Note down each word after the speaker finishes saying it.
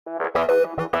Found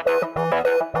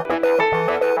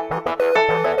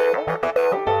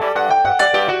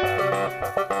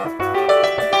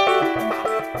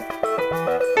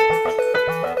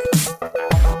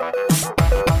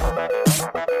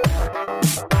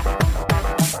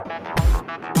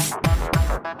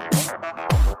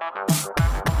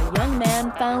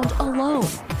alone,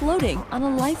 floating on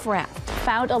a life raft.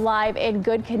 Found alive in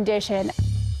good condition.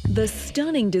 The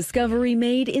stunning discovery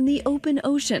made in the open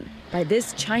ocean by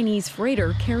this Chinese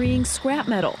freighter carrying scrap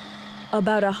metal.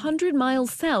 About 100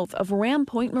 miles south of Ram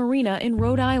Point Marina in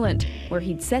Rhode Island, where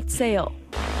he'd set sail.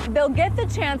 They'll get the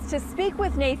chance to speak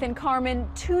with Nathan Carman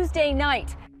Tuesday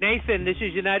night. Nathan, this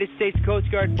is United States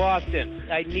Coast Guard Boston.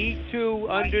 I need to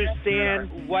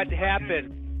understand what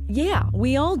happened. Yeah,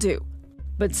 we all do.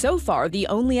 But so far, the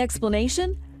only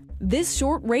explanation? This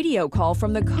short radio call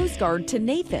from the Coast Guard to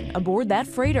Nathan aboard that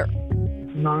freighter.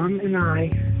 Mom and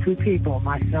I, two people,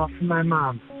 myself and my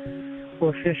mom,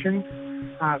 were fishing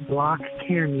at Block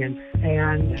Canyon,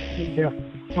 and there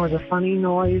was a funny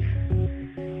noise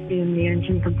in the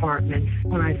engine compartment.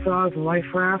 When I saw the life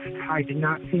raft, I did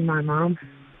not see my mom.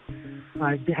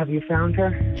 Have you found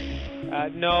her?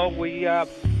 No, we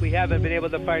haven't been able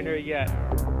to find her yet.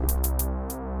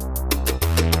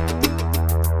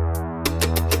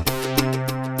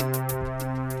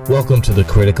 Welcome to the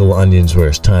Critical Onions, where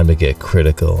it's time to get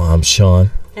critical. I'm Sean.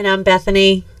 And I'm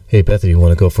Bethany. Hey, Bethany, you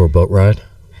want to go for a boat ride?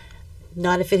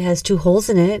 Not if it has 2 holes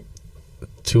in it.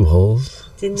 2 holes?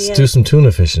 Let's do some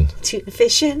tuna fishing. Tuna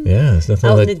fishing? Yeah, it's nothing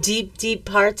out like... in the deep, deep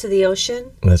parts of the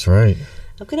ocean? That's right.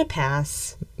 I'm going to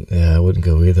pass. Yeah, I wouldn't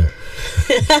go either.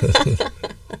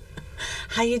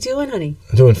 How you doing, honey?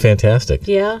 I'm doing fantastic.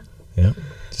 Yeah? Yeah.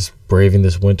 Just braving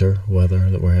this winter weather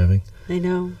that we're having. I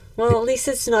know. Well, at least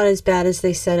it's not as bad as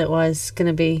they said it was going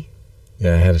to be.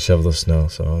 Yeah, I had to shovel the snow,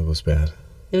 so it was bad.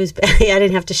 It was bad. I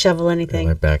didn't have to shovel anything.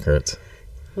 Yeah, my back hurts.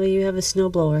 Well, you have a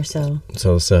snowblower, so.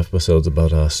 So this episode's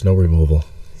about snow removal.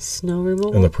 Snow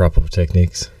removal? And the proper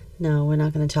techniques. No, we're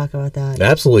not going to talk about that.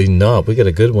 Absolutely not. We got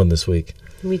a good one this week.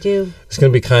 We do. It's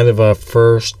going to be kind of our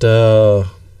first true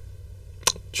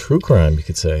crime, you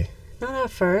could say. Not our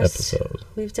first episode.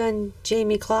 We've done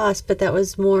Jamie Kloss, but that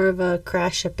was more of a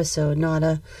crash episode, not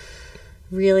a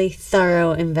really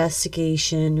thorough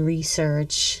investigation,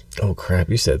 research. Oh, crap.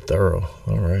 You said thorough.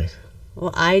 All right.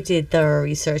 Well, I did thorough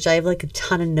research. I have like a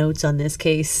ton of notes on this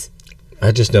case.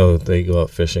 I just know they go out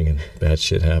fishing and bad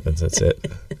shit happens. That's it.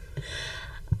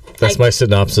 That's my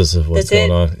synopsis of what's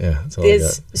going on. Yeah, that's all There's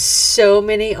I got. So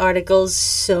many articles,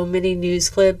 so many news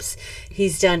clips.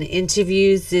 He's done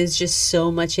interviews. There's just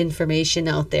so much information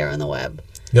out there on the web.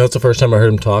 You know, it's the first time I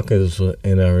heard him talk. It was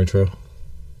in our intro.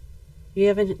 You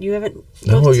haven't.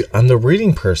 No, I'm the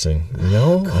reading person. You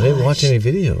know, I didn't watch any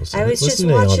videos. I was just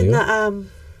watching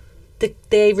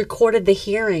they recorded the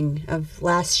hearing of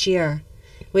last year,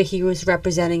 where he was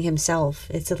representing himself.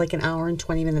 It's like an hour and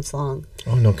 20 minutes long.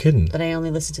 Oh, no kidding. But I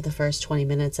only listened to the first 20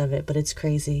 minutes of it, but it's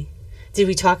crazy. Did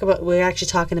we talk about, we're actually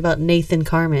talking about Nathan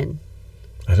Carman.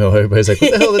 I know, everybody's like,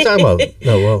 what the hell are they talking about?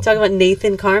 No, well. Talking about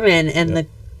Nathan Carman and the,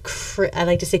 I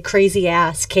like to say, crazy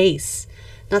ass case.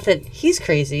 Not that he's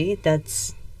crazy,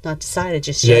 that's not decided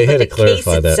just yet. Yeah, you had to but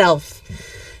clarify that.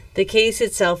 The case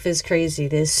itself is crazy.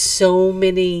 There's so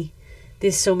many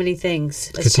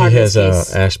things. Because he has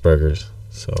Asperger's.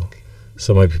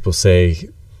 So many people say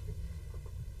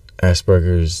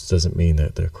Asperger's doesn't mean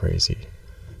that they're crazy.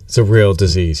 It's a real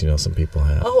disease, you know, some people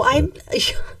have. Oh,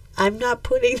 I'm not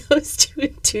putting those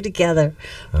two together.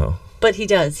 Oh. But he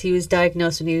does. He was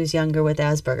diagnosed when he was younger with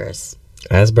Asperger's.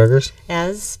 Asperger's?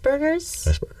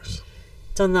 Asperger's.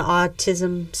 It's on the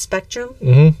autism spectrum.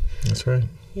 Mm-hmm. That's right.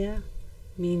 Yeah.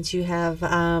 Means you have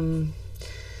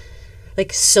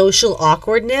like social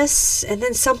awkwardness, and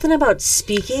then something about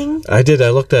speaking. I did. I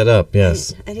looked that up,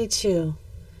 yes. I did too.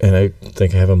 And I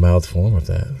think I have a mild form of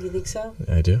that. You think so?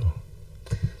 I do.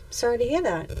 Sorry to hear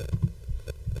that.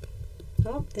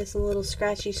 Oh, there's a little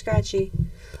scratchy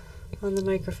on the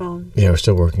microphone. Yeah, we're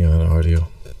still working on audio.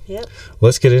 Yep.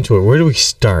 Let's get into it. Where do we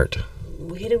start?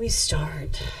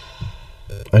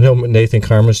 I know Nathan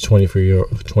Carman's 24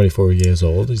 years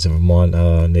old. He's a Vermont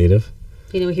native.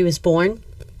 You know where he was born?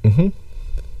 Mm-hmm.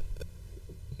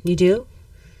 You do?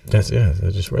 I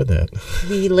just read that.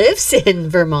 He lives in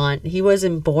Vermont. He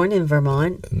wasn't born in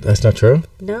Vermont. That's not true?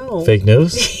 No. Fake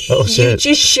news? Oh, shit.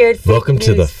 You just shared fake Welcome news.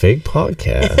 to the fake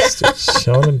podcast. It's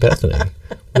Sean and Bethany.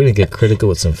 We're going to get critical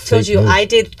with some fake news. I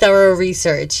did thorough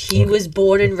research. He was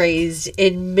born and raised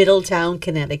in Middletown,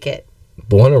 Connecticut.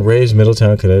 Born and raised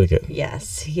Middletown, Connecticut.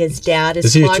 Yes. His dad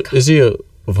is... Is he a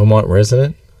Vermont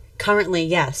resident? Currently,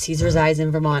 yes. He resides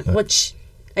in Vermont, which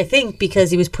I think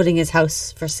because he was putting his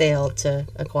house for sale to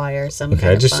acquire some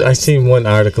kind of funds. I seen one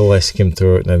article, I skimmed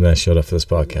through it, and then I showed up for this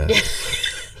podcast.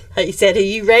 He said, "Are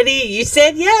you ready?" You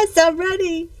said, "Yes, I'm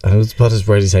ready." I was about as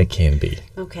ready as I can be.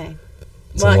 Okay.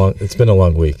 It's been a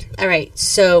long week. All right,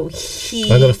 so I'm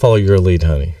going to follow your lead,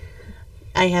 honey.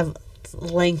 I have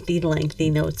lengthy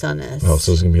notes on this. Oh,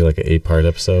 so it's going to be like an 8-part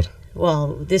episode?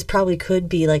 Well, this probably could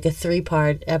be like a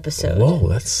 3-part episode. Whoa,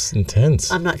 that's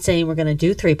intense. I'm not saying we're going to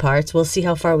do 3 parts. We'll see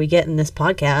how far we get in this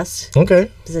podcast.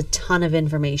 Okay. There's a ton of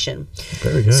information.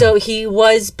 Very good. So he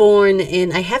was born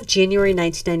in, I have January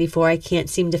 1994. I can't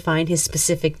seem to find his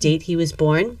specific date he was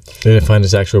born. Didn't find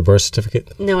his actual birth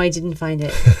certificate? No, I didn't find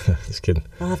it. Just kidding.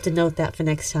 I'll have to note that for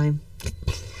next time.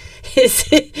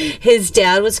 His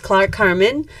dad was Clark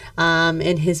Carmen,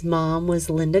 and his mom was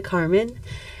Linda Carmen.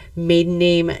 Maiden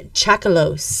name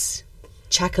Chakalos.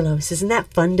 Chakalos. Isn't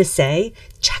that fun to say?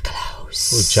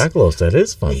 Chakalos. Ooh, Chakalos. That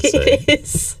is fun to say. It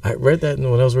is. I read that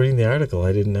when I was reading the article.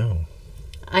 I didn't know.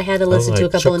 I had to listen to a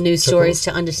couple of news stories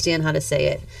to understand how to say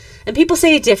it. And people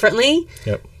say it differently.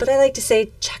 Yep. But I like to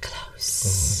say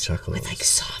Chakalos. Oh, Chakalos. With like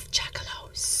soft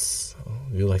Chakalos. Oh,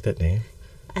 you like that name?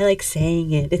 I like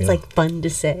saying it. It's like fun to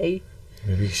say.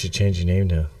 Maybe you should change your name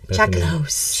to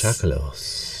Chakalos.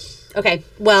 Chakalos. Okay,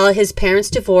 well, his parents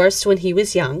divorced when he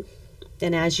was young.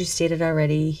 And as you stated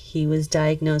already, he was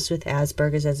diagnosed with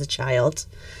Asperger's as a child.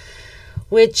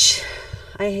 Which,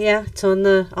 it's on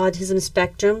the autism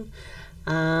spectrum.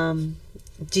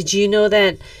 Did you know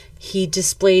that he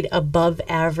displayed above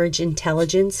average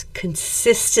intelligence,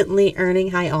 consistently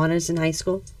earning high honors in high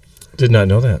school? Did not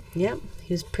know that. Yeah,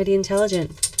 he was pretty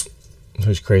intelligent. He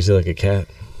was crazy like a cat.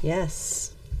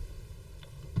 Yes.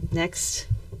 Next,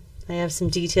 I have some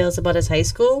details about his high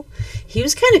school. He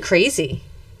was kind of crazy.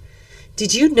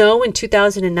 Did you know in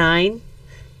 2009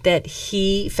 that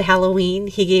for Halloween,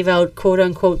 he gave out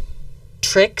quote-unquote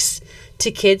tricks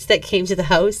to kids that came to the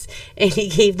house, and he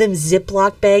gave them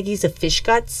Ziploc baggies of fish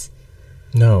guts?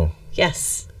 No.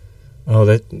 Yes. Oh,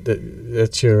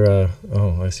 that's your, I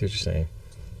see what you're saying.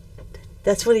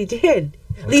 That's what he did.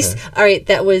 At least, all right,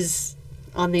 that was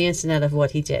on the internet of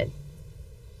what he did.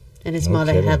 And his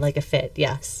mother had like a fit,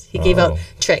 yes. He gave out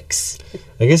tricks.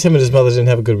 I guess him and his mother didn't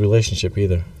have a good relationship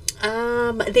either.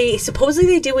 They supposedly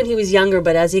they did when he was younger,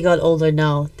 but as he got older,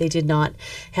 no. They did not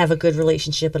have a good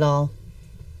relationship at all.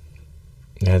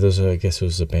 Yeah, I guess it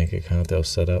was a bank account that was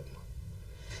set up.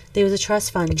 There was a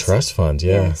trust fund. A trust fund,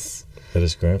 yeah. Yes. That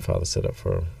his grandfather set up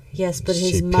for him. Yes, but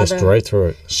his she mother... She pissed right through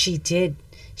it. She did.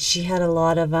 She had a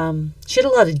lot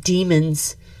of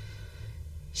demons.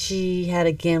 She had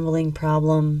a gambling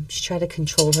problem. She tried to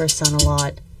control her son a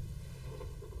lot.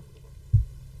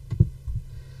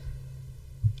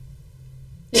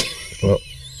 Well,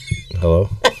 hello?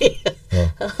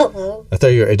 Oh. Hello? I thought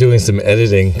you were doing some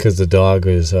editing because the dog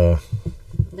is...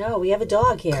 No, we have a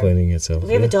dog here. Cleaning itself.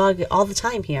 We have a dog all the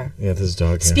time here. Yeah, there's a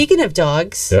dog here. Speaking of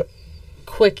dogs, yep.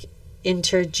 Quick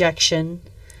interjection.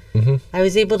 Mm-hmm. I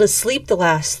was able to sleep the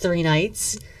last 3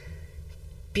 nights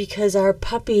because our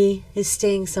puppy is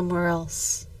staying somewhere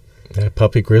else. Yeah,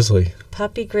 Puppy Grizzly.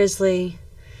 Puppy Grizzly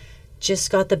just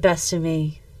got the best of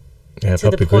me. Yeah,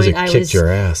 Puppy Grizzly kicked your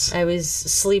ass. I was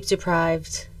sleep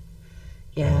deprived.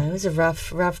 Yeah, it was a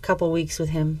rough couple weeks with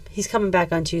him. He's coming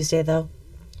back on Tuesday, though.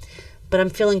 But I'm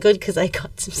feeling good because I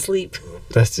got some sleep.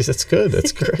 That's good.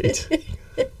 That's great.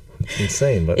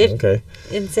 Insane, but okay.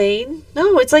 Insane?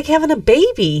 No, it's like having a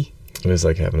baby. It is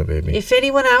like having a baby. If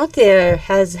anyone out there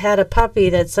has had a puppy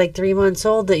that's like 3 months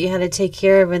old that you had to take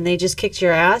care of and they just kicked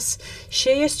your ass,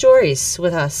 share your stories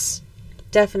with us.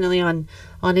 Definitely on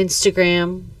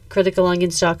Instagram,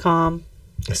 criticalonions.com.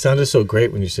 It sounded so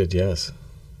great when you said yes.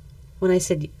 When I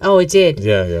said, oh, it did.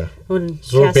 Yeah. When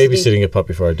so we're babysitting a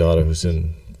puppy for our daughter who's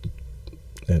in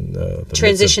the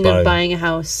transition of buying a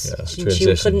house. Yeah,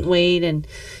 she couldn't wait, and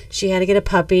she had to get a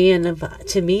puppy. And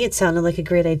to me, it sounded like a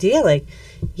great idea. Like,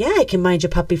 yeah, I can mind your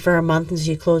puppy for a month until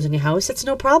you close on your house. It's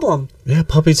no problem. Yeah,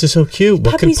 puppies are so cute.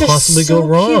 What could possibly go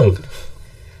wrong? Cute.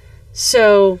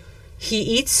 So he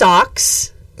eats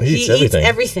socks. He eats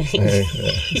everything. Yeah.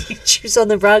 He chews on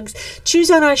the rugs, chews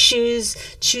on our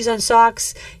shoes, chews on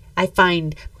socks. I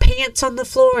find pants on the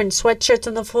floor and sweatshirts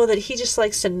on the floor that he just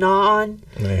likes to gnaw on.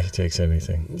 Yeah, he takes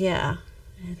anything. Yeah.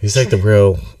 He's like the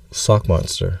real sock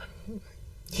monster.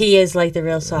 He is like the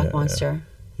real sock monster.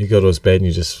 You go to his bed and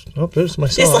you just, there's my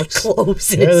socks. There's like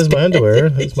clothes in his there's bed. my underwear.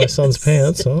 There's my son's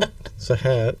pants. Oh, it's a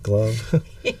hat, glove,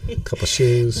 a couple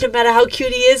shoes. No matter how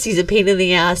cute he is, he's a pain in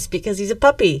the ass because he's a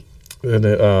puppy. And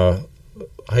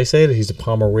how you say it? He's a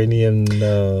Pomeranian...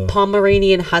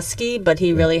 Pomeranian Husky, but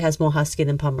he really has more Husky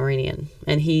than Pomeranian.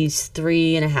 And he's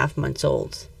 3.5 months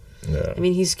old. Yeah. I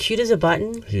mean, he's cute as a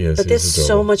button. He is. But there's He's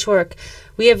so adorable. much work.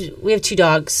 We have 2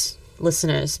 dogs,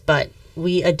 listeners, but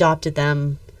we adopted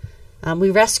them. We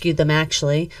rescued them,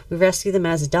 actually. We rescued them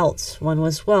as adults. One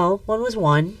was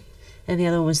 1, and the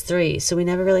other one was 3. So we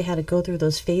never really had to go through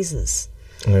those phases.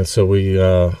 And so we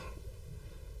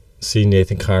see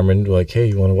Nathan Carmen, like, hey,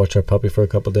 you want to watch our puppy for a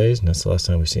couple of days? And that's the last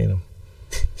time we've seen him.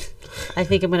 I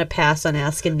think I'm going to pass on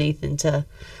asking Nathan to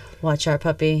watch our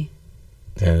puppy.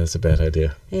 Yeah, that's a bad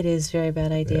idea. It is a very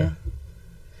bad idea.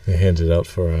 They handed it out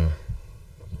for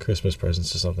Christmas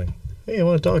presents or something. Hey, you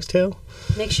want a dog's tail?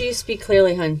 Make sure you speak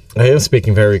clearly, hun. I am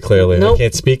speaking very clearly. Nope. I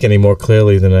can't speak any more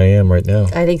clearly than I am right now.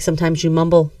 I think sometimes you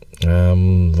mumble.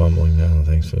 I'm mumbling now.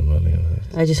 Thanks for the money.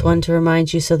 I just wanted to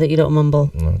remind you so that you don't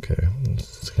mumble. Okay.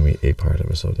 It's going to be an 8-part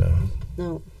episode now.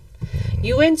 No.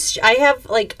 I have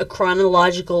like a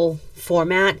chronological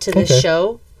format to this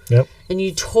show. Yep. And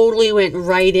you totally went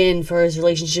right in for his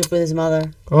relationship with his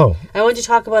mother. Oh. I wanted to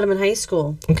talk about him in high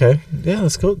school. Okay. Yeah,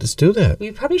 let's go. Let's do that.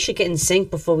 We probably should get in sync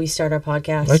before we start our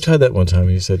podcast. I tried that one time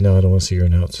and you said, no, I don't want to see your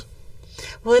notes.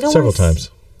 Well, I don't Several wanna times.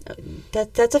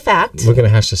 That's a fact. We're going to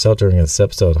hash this out during this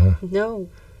episode, huh? No.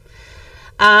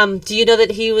 Do you know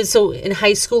that he was in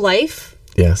high school life?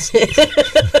 Yes.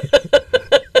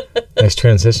 Nice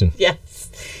transition. Yes.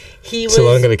 He was.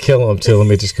 So I'm going to kill him too. Let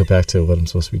me just go back to what I'm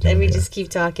supposed to be doing. Let me here. just keep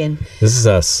talking. This is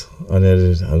us,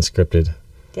 unedited, unscripted.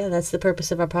 Yeah, that's the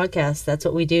purpose of our podcast. That's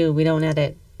what we do. We don't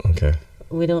edit. Okay.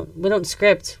 We don't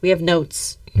script. We have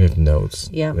notes. We have notes.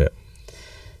 Yeah.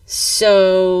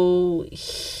 So,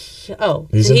 He's so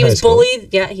in he high was school. bullied.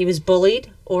 Yeah, he was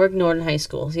bullied or ignored in high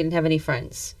school. He didn't have any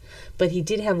friends, but he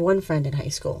did have one friend in high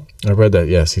school. I read that.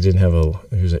 Yes, he didn't have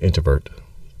he was an introvert.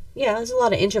 Yeah, there's a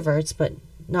lot of introverts, but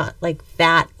not like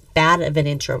that bad of an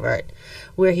introvert,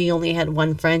 where he only had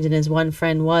one friend, and his one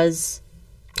friend was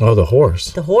Oh, the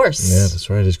horse. the horse. Yeah, that's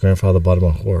right. His grandfather bought him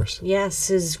a horse. Yes,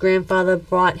 his grandfather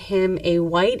brought him a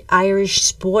white Irish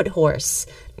sport horse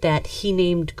that he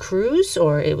named Cruz,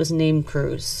 or it was named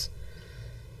Cruz.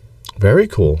 Very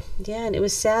cool. Yeah, and it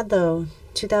was sad though.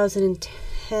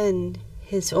 2010,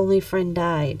 his only friend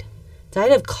died.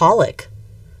 Died of colic.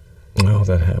 Oh,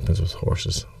 that happens with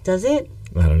horses. Does it?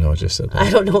 I don't know. I just said that. I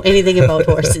don't know anything about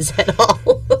horses at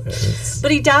all.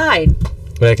 But he died.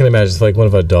 But I can imagine if like one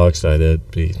of our dogs died, that'd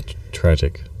be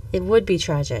tragic. It would be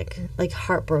tragic, like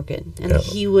heartbroken. And Yeah.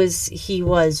 he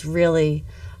was really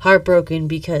heartbroken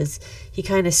because he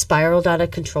kind of spiraled out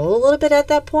of control a little bit at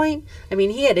that point. I mean,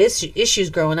 he had issues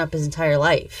growing up his entire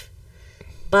life.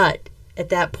 But at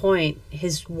that point,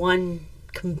 his one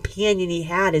companion he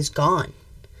had is gone.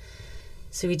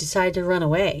 So he decided to run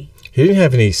away. He didn't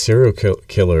have any serial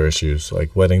killer issues,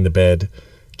 like wetting the bed,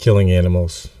 killing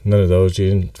animals. None of those. You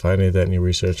didn't find any of that in your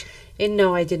research? And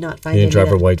no, I did not find He any didn't drive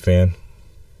of a that. white van?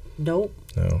 Nope.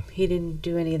 No. He didn't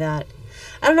do any of that.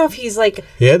 I don't know if he's like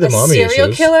He had the a mommy serial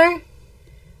issues. killer.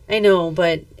 I know,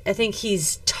 but I think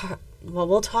he's... well,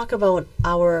 we'll talk about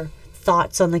our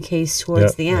thoughts on the case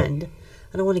towards the end.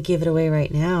 I don't want to give it away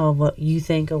right now, what you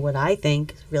think or what I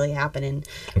think is really happening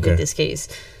with this case.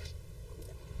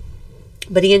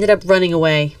 But he ended up running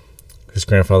away. His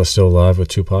grandfather's still alive with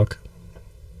Tupac?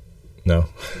 No.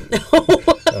 No.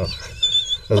 Oh,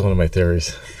 that was one of my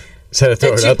theories. Just had to throw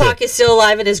That it out there. Tupac is still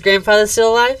alive and his grandfather's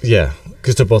still alive? Yeah,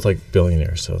 because they're both like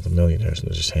billionaires, so the millionaires, and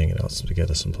they're just hanging out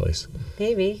together someplace.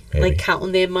 Maybe. Maybe. Like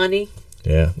counting their money,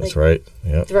 Yeah, that's Like- right.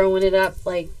 Yep. throwing it up,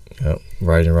 like, Yep.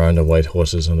 Riding around on white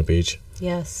horses on the beach.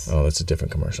 yes, Oh, that's a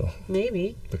different commercial.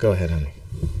 maybe. But go ahead, honey.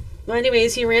 Well,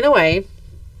 anyways, he ran away.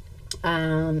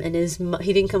 And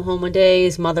he didn't come home one day.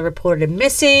 His mother reported him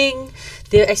missing.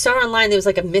 I saw online there was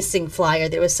like a missing flyer.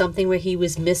 There was something where he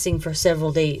was missing for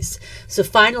several days. So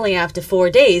finally, after 4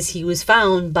 days, he was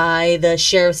found by the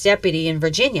sheriff's deputy in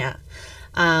Virginia.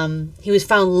 He was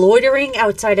found loitering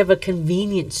outside of a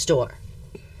convenience store.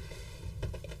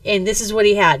 And this is what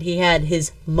he had. He had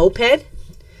his moped,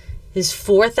 his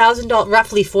 $4,000,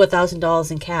 roughly $4,000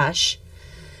 in cash,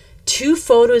 2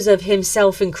 photos of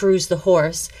himself and Cruz the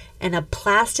horse, and a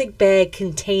plastic bag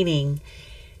containing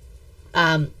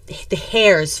the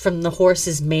hairs from the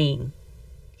horse's mane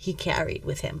he carried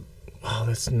with him. Wow,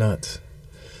 that's nuts.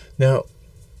 Now,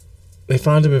 they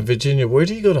found him in Virginia. Where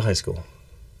did he go to high school?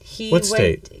 What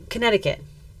state? Connecticut.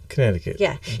 Connecticut.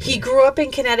 Yeah. He grew up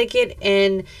in Connecticut,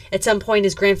 and at some point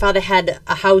his grandfather had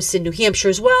a house in New Hampshire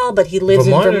as well, but he lives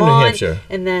Vermont or in New Vermont. Hampshire?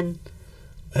 And then...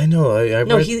 I know. I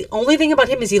No, read- the only thing about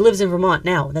him is he lives in Vermont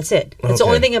now. That's it. That's the Okay.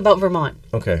 only thing about Vermont.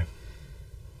 Okay.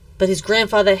 But his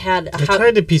grandfather had a I house...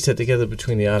 tried to piece that together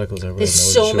between the articles I read. There's and I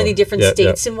wasn't so sure. many different Yeah,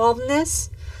 states involved in this.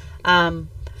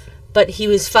 But he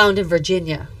was found in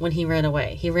Virginia when he ran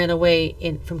away. He ran away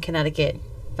from Connecticut,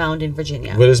 found in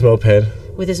Virginia. With his moped.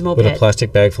 With his moped. With a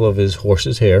plastic bag full of his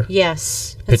horse's hair.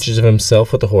 Yes. Pictures of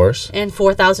himself with the horse. And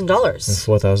 $4,000.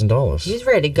 And $4,000. He's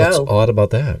ready to go. What's odd about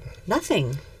that?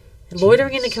 Nothing.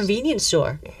 Loitering in a convenience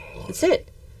store. That's it.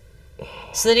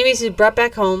 So then anyways, he brought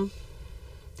back home.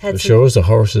 Shows the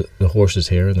horse's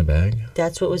hair in the bag.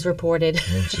 That's what was reported.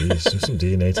 Oh, jeez. There's some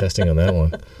DNA testing on that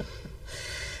one.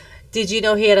 Did you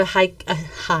know he had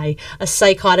a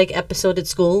psychotic episode at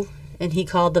school, and he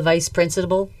called the vice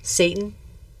principal Satan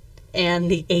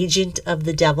and the agent of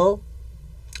the devil?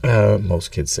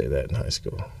 Most kids say that in high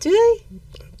school. Do they?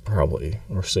 Probably,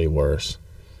 or say worse.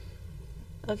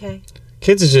 Okay.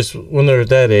 Kids is just when they're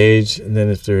that age, and then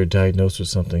if they're diagnosed with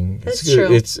something, that's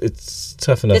true. It's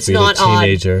tough enough it's being a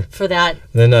teenager odd for that.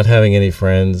 And then not having any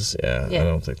friends. Yeah, I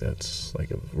don't think that's like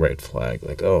a red flag.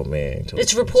 Like, oh man,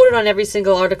 it's reported on every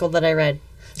single article that I read,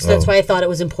 so that's why I thought it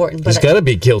was important. But he's got to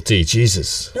be guilty,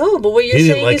 Jesus. No, but what you're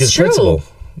saying like is his true. Principal.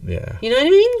 Yeah, you know what I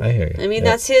mean. I hear you. I mean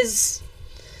that's his.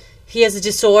 He has a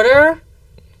disorder.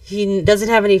 He doesn't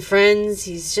have any friends.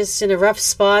 He's just in a rough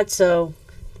spot. So.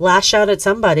 Lash out at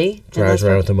somebody. Drives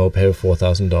around with a moped with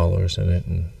 $4,000 in it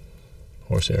and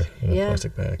horsehair in a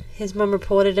plastic bag. His mom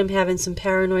reported him having some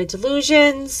paranoid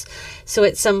delusions. So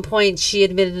at some point, she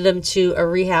admitted him to a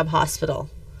rehab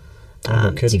hospital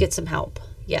to get some help.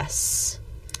 Yes.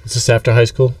 Is this after high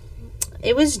school?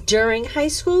 It was during high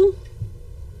school.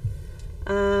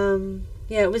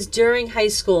 It was during high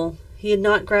school. He had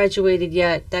not graduated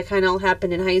yet. That kind of all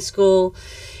happened in high school.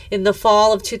 In the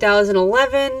fall of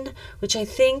 2011, which I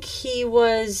think it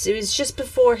was just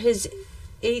before his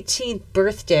 18th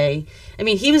birthday. I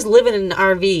mean, he was living in an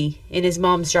RV in his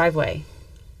mom's driveway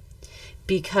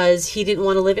because he didn't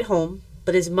want to live at home,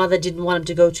 but his mother didn't want him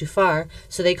to go too far.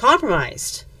 So they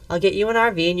compromised. I'll get you an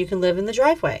RV and you can live in the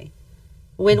driveway.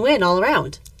 Win-win all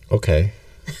around. Okay.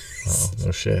 Wow,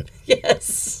 no shit.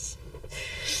 Yes.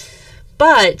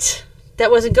 But that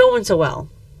wasn't going so well.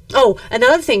 Oh,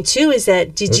 another thing, too, is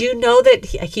that, did you know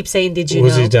that, I keep saying, did you know?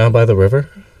 Was he down by the river?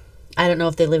 I don't know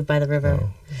if they live by the river. Oh.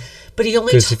 But he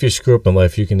only... Because if you screw up in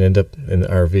life, you can end up in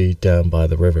an RV down by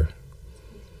the river.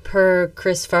 Per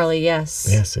Chris Farley, yes.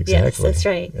 Yes, exactly. Yes, that's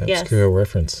right. Obscure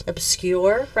reference.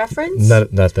 Obscure reference?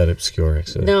 Not that obscure,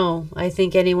 actually. No, I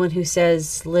think anyone who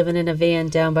says living in a van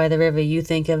down by the river, you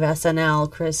think of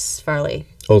SNL, Chris Farley.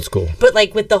 Old school. But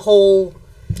like with the whole...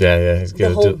 Yeah, he's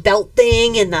the whole belt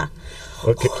thing and the...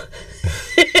 Okay.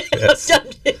 Yes.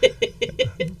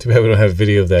 Too bad we don't have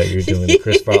video of that. You're doing the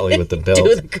Chris Farley with the belt.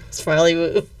 Doing the Chris Farley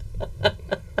move.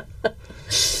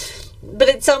 But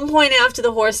at some point after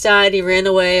the horse died, he ran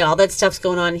away, all that stuff's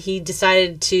going on, he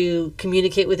decided to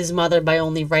communicate with his mother by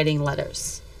only writing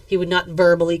letters. He would not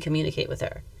verbally communicate with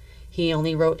her. He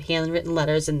only wrote handwritten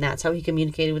letters, and that's how he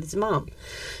communicated with his mom.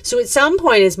 So at some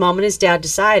point, his mom and his dad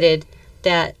decided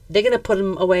that they're going to put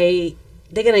him away.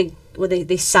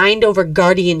 They signed over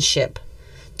guardianship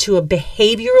to a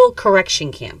behavioral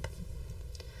correction camp.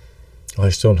 Oh,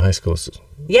 he's still in high school.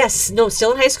 Yes, no,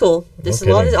 still in high school. This is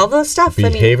all the stuff.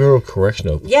 Behavioral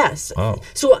correctional. Yes. Wow.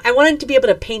 So I wanted to be able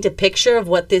to paint a picture of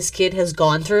what this kid has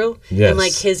gone through and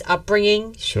like his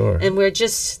upbringing. Sure. And we're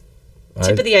just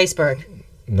tip of the iceberg.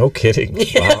 No kidding.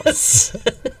 Yes.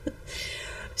 Wow.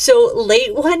 So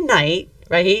late one night,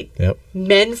 right? Yep.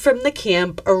 Men from the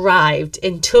camp arrived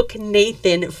and took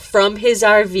Nathan from his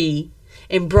RV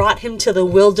and brought him to the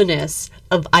wilderness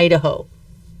of Idaho.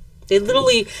 They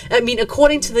literally,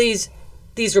 according to these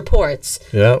reports,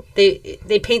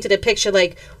 they painted a picture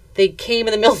like they came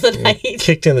in the middle of the night,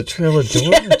 kicked in the trailer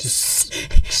door, and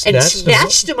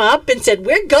snatched him up and said,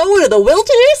 "We're going to the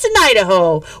wilderness in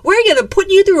Idaho. We're going to put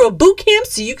you through a boot camp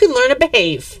so you can learn to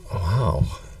behave." Wow.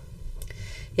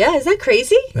 Yeah, is that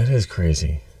crazy? That is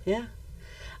crazy. Yeah.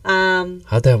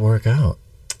 How'd that work out?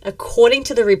 According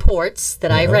to the reports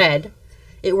that I read,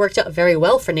 it worked out very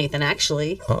well for Nathan,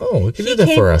 actually. Oh, we could do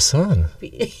that for our son.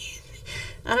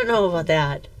 I don't know about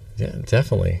that. Yeah,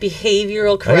 definitely.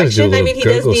 Behavioral correction. He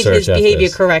does need his behavior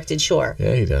corrected, sure.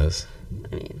 Yeah, he does.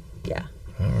 Yeah.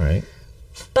 All right.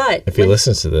 But if he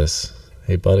listens to this,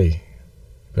 hey, buddy,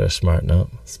 better smarten up.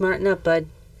 Smarten up, bud.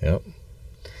 Yep.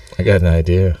 I got an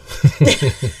idea.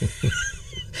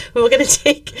 We're gonna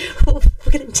take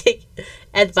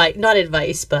advice, not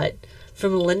advice, but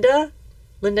from Linda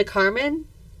Carmen.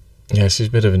 Yeah, she's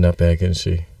a bit of a nutbag, isn't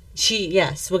she?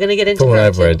 Yes, we're gonna get into. From what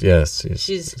I've read, yes,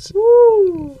 she's.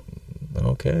 Woo.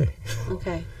 Okay.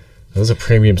 Okay. Those are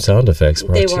premium sound effects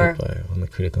brought to you by on the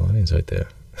Critical Onions right there.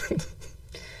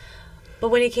 But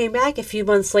when he came back a few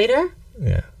months later,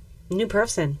 new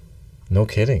person. No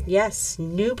kidding. Yes,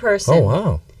 new person. Oh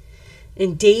wow.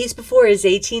 And days before his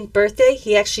 18th birthday,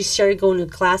 he actually started going to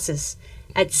classes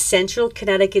at Central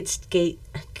Connecticut State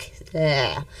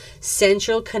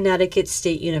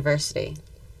University.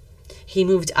 He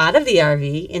moved out of the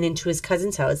RV and into his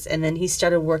cousin's house, and then he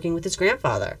started working with his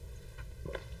grandfather.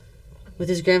 With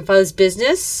his grandfather's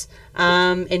business,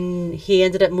 and he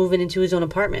ended up moving into his own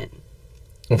apartment.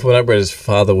 And from what I read, his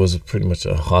father was pretty much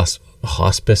a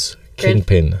hospice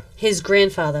kingpin. His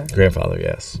grandfather. Grandfather,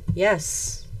 yes.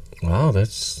 Yes. Wow, I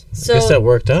guess that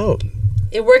worked out.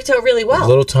 It worked out really well. A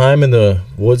little time in the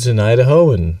woods in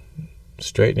Idaho and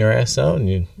straighten your ass out, and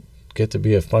you get to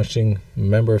be a functioning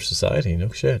member of society. No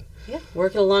shit. Yeah,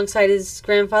 working alongside his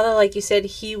grandfather. Like you said,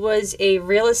 he was a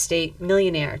real estate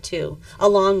millionaire, too,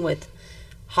 along with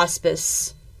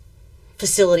hospice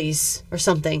facilities or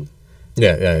something.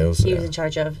 Yeah, he was in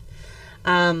charge of.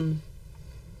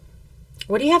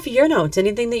 What do you have for your notes?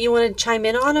 Anything that you want to chime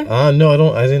in on? Or? No, I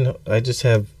don't. I didn't. I just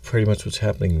have pretty much what's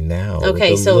happening now.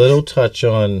 Okay, with a little touch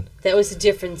on. That was the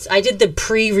difference. I did the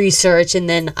pre-research, and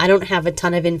then I don't have a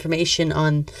ton of information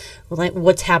on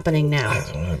what's happening now.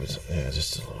 I don't know. Yeah,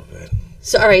 just a little bit.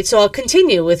 So, all right. So I'll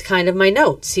continue with kind of my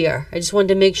notes here. I just wanted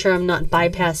to make sure I'm not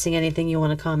bypassing anything you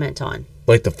want to comment on.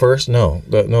 Like the first? No,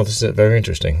 this is very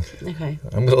interesting. Okay.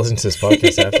 I'm going to listen to this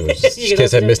podcast afterwards, just in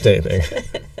case I missed anything.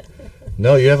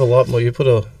 No, you have a lot more. You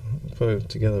put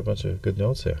together a bunch of good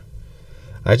notes here.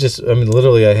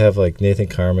 Literally, I have like Nathan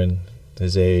Carmen,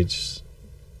 his age,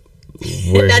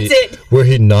 where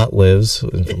he not lives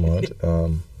in Vermont,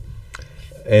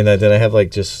 and then I have like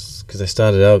just because I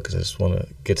started out because I just want to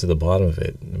get to the bottom of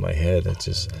it in my head. It's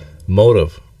just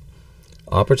motive,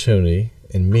 opportunity,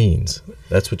 and means.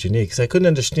 That's what you need because I couldn't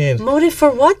understand motive for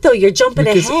what though. You're jumping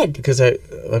ahead because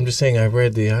I'm just saying I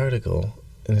read the article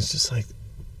and it's just like.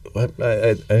 I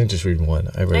didn't just read one.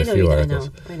 I read a few articles.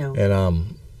 I know. And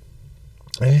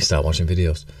I need to stop watching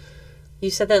videos. You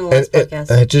said that in the last podcast.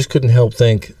 And I just couldn't help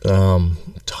think, time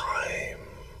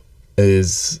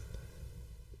is...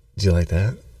 Do you like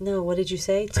that? No, what did you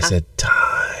say? I said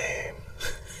time.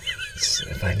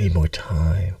 If I need more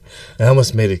time. I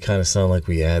almost made it kind of sound like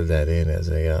we added that in as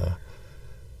a...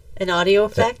 an audio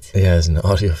effect? Yeah, as an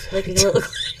audio effect. Like a little...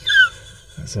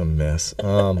 That's a mess.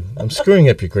 I'm screwing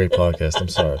up your great podcast. I'm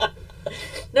sorry.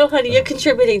 No, honey, you're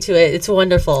contributing to it. It's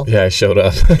wonderful. Yeah, I showed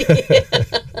up.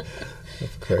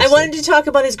 I wanted to talk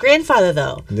about his grandfather,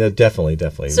 though. Yeah, definitely.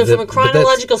 So from a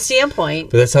chronological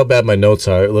standpoint... But that's how bad my notes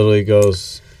are. It literally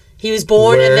goes... He was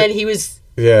born and then he was...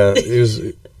 Yeah,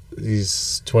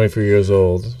 he's 24 years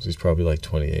old. He's probably like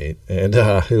 28. And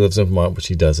he lives in Vermont, which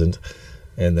he doesn't.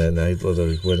 And then I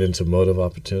literally went into motive,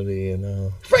 opportunity,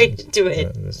 and right into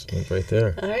it. This went right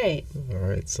there. All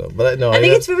right. So, but I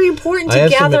think it's very important to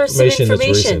gather some information. That's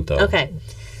recent, though. Okay.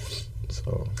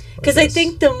 So, because I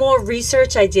think the more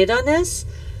research I did on this,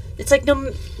 it's like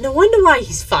no wonder why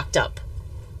he's fucked up.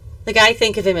 Like I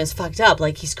think of him as fucked up,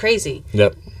 like he's crazy.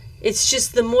 Yep. It's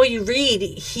just the more you read,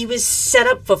 he was set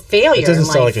up for failure. It doesn't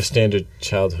sound like a standard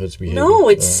childhood's behavior. No,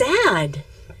 it's sad.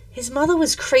 His mother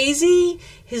was crazy.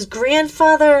 His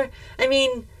grandfather, all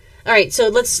right, so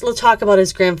let's talk about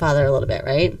his grandfather a little bit,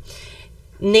 right?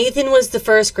 Nathan was the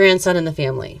first grandson in the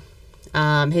family.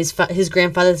 His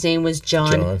grandfather's name was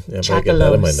John Yeah, Chakalos. I get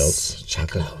that in my notes.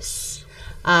 Chakalos.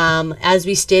 As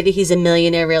we stated, he's a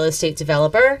millionaire real estate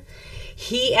developer.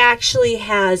 He actually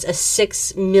has a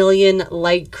 6 million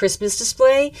light Christmas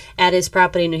display at his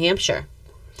property in New Hampshire.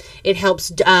 It helps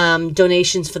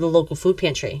donations for the local food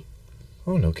pantry.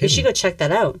 Oh, no kidding. We should go check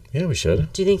that out. Yeah, we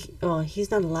should. Do you think... Oh,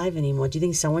 he's not alive anymore. Do you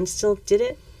think someone still did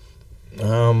it?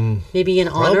 Maybe in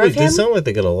honor probably, of him? They sound like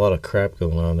they got a lot of crap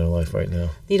going on in their life right now.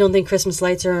 You don't think Christmas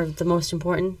lights are the most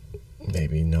important?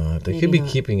 Maybe not. They could be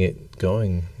keeping it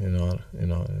going in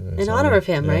honor of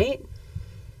him, right?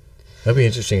 That'd be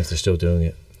interesting if they're still doing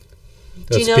it.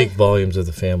 That would speak volumes of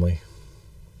the family.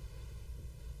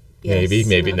 Yes.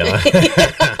 Maybe not.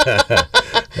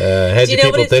 Had you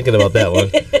people thinking about that one.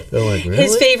 They're like, really?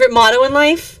 His favorite motto in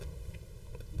life?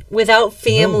 Without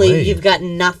family, you've got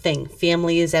nothing.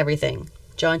 Family is everything.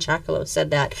 John Chakalos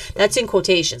said that. That's in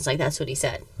quotations. Like, that's what he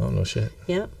said. Oh, no shit.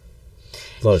 Yep.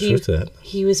 A lot of truth to that.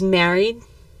 He was married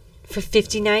for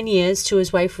 59 years to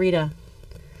his wife, Rita.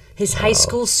 His high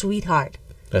school sweetheart.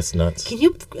 That's nuts. Can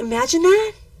you imagine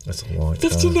that? That's a long time.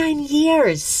 59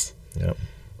 years. Yep.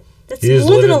 That's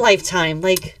more than a lifetime.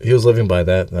 Like he was living by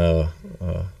that,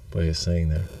 by his saying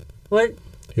there. What?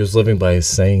 He was living by his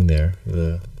saying there.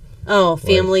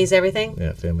 Family is everything?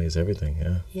 Yeah, family is everything,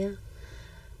 yeah. Yeah.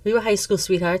 We were high school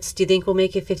sweethearts. Do you think we'll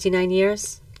make it 59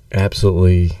 years?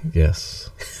 Absolutely, yes.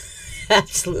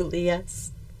 Absolutely,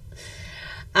 yes.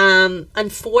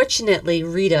 Unfortunately,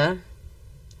 Rita,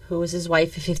 who was his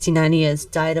wife for 59 years,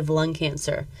 died of lung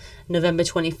cancer, November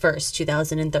 21st,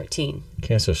 2013.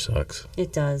 Cancer sucks.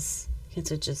 It does.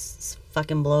 Cancer just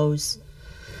fucking blows.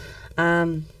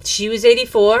 She was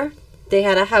 84. They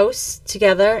had a house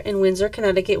together in Windsor,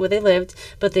 Connecticut, where they lived,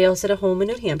 but they also had a home in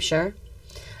New Hampshire.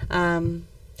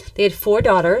 They had 4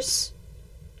 daughters.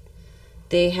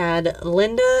 They had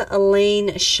Linda, Elaine,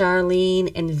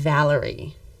 Charlene, and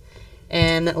Valerie.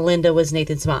 And Linda was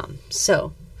Nathan's mom.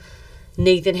 So,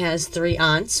 Nathan has 3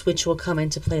 aunts, which will come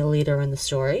into play later in the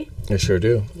story. I sure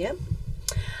do. Yep.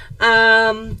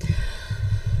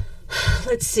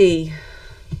 Let's see.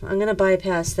 I'm going to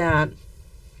bypass that.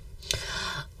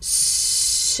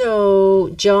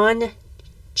 So, John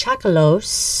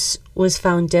Chakalos was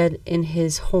found dead in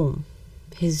his home.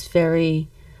 His very,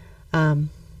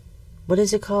 what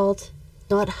is it called?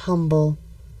 Not humble.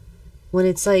 When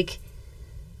it's like,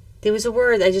 there was a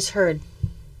word I just heard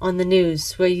on the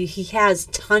news where he has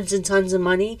tons and tons of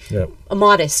money. Yep.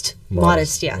 Modest, yes.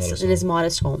 Modest in his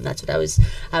modest home. That's what I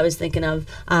was thinking of.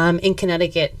 In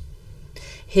Connecticut.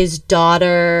 His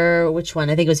daughter, which one?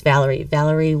 I think it was Valerie.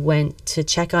 Valerie went to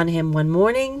check on him one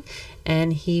morning,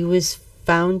 and he was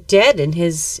found dead in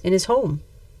his home.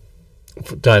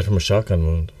 Died from a shotgun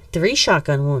wound. 3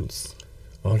 shotgun wounds.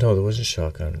 Oh, no, there wasn't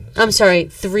shotgun. I'm sorry,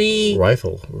 3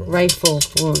 Rifle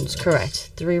wounds,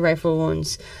 correct. 3 rifle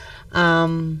wounds.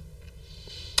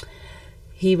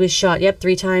 He was shot,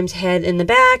 3 times, head in the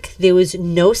back. There was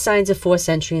no signs of forced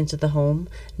entry into the home.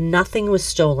 Nothing was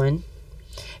stolen.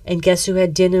 And guess who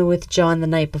had dinner with John the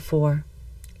night before?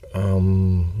 Let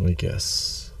me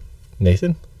guess.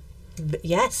 Nathan?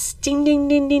 Yes. Ding, ding,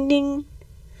 ding, ding, ding.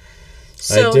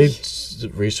 So I did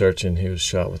research, and he was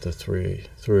shot with a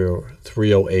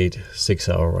 308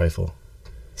 6-hour rifle.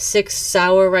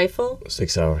 6-hour rifle?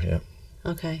 6-hour, yeah.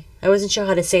 Okay. I wasn't sure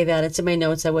how to say that. It's in my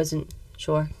notes. I wasn't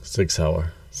sure.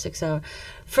 6-hour. 6-hour.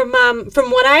 From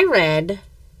what I read...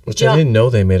 Which I didn't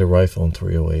know they made a rifle in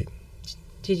 308.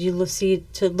 Did you look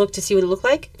to see what it looked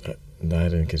like? No, I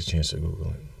didn't get a chance to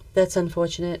Google it. That's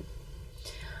unfortunate.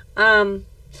 From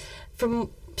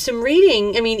some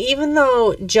reading, I mean, even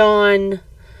though John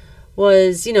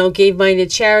was, gave money to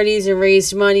charities and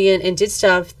raised money and did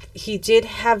stuff, he did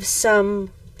have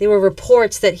there were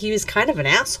reports that he was kind of an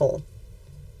asshole.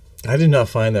 I did not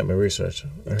find that in my research.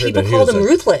 People called him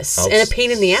ruthless and a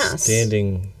pain in the ass.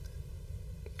 Standing.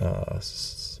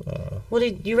 Well,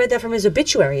 you read that from his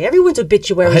obituary. Everyone's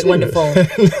obituary is wonderful.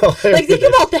 No, think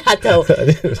about that, though.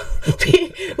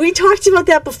 We talked about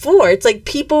that before. It's like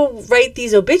people write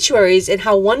these obituaries and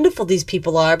how wonderful these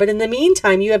people are, but in the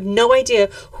meantime, you have no idea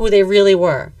who they really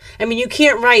were. I mean, you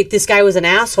can't write this guy was an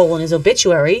asshole in his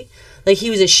obituary. Like,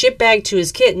 he was a shitbag to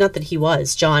his kid. Not that he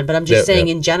was, John, but I'm just saying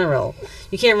in general.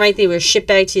 You can't write they were a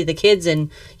shitbag to the kids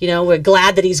and, we're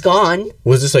glad that he's gone.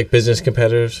 Was this like business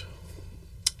competitors?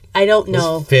 I don't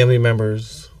know. Family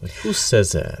members? Like, who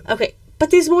says that? Okay,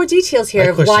 but there's more details here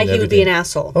of why he would be an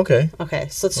asshole. Okay,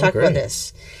 so let's talk about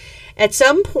this. At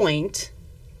some point,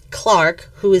 Clark,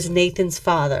 who is Nathan's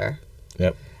father,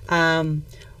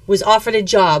 was offered a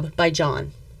job by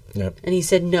John. Yep. And he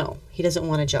said no, he doesn't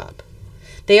want a job.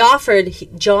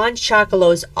 John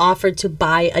Chakalos offered to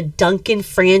buy a Dunkin'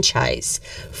 franchise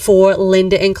for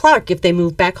Linda and Clark if they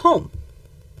moved back home.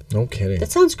 No kidding. That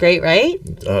sounds great, right?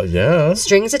 Yeah.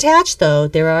 Strings attached, though.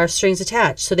 There are strings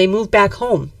attached. So they moved back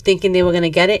home thinking they were going to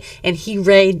get it, and he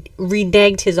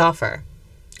reneged his offer.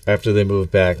 After they moved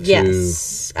back to...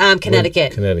 Yes.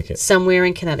 Connecticut. Connecticut. Somewhere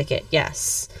in Connecticut,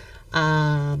 yes.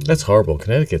 That's horrible.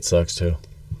 Connecticut sucks, too.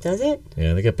 Does it?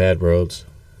 Yeah, they got bad roads.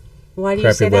 Why do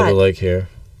you say that? Crappy weather like here.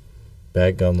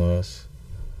 Bad gun laws.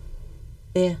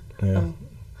 Yeah. Oh.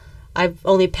 I've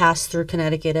only passed through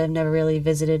Connecticut. I've never really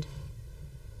visited.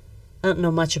 I don't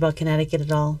know much about Connecticut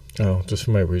at all. Oh, just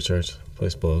for my research.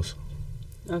 Place blows.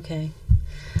 Okay.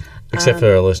 Except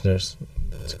for our listeners.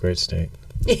 It's a great state.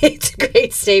 It's a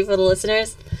great state for the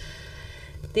listeners.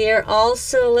 There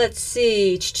also, let's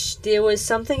see, there was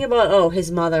something about,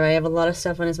 his mother. I have a lot of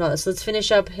stuff on his mother. So let's finish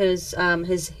up his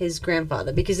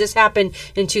grandfather, because this happened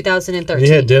in 2013. He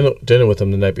had dinner with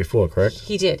him the night before, correct?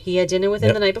 He did. He had dinner with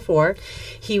him the night before.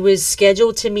 He was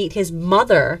scheduled to meet his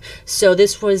mother. So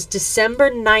this was December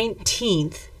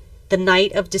 19th, the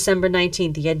night of December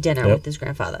 19th, he had dinner with his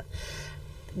grandfather.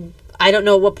 I don't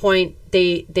know at what point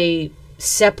they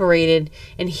separated,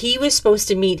 and he was supposed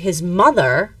to meet his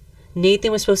mother.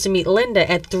 Nathan was supposed to meet Linda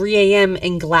at 3 a.m.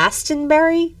 in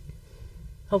Glastonbury.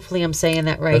 Hopefully I'm saying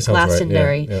that right. That sounds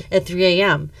Glastonbury right. at 3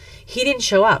 a.m. He didn't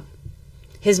show up.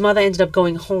 His mother ended up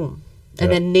going home. And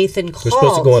then Nathan called. They're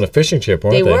supposed to go on a fishing trip,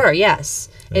 weren't they? They were, yes.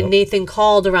 Yep. And Nathan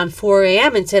called around 4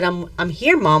 a.m. and said, I'm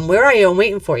here, Mom. Where are you? I'm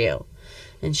waiting for you.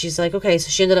 And she's like, okay, so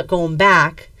she ended up going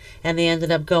back, and they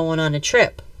ended up going on a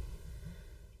trip.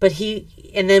 But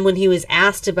and then when he was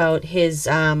asked about his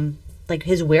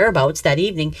his whereabouts that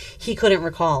evening, he couldn't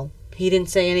recall. He didn't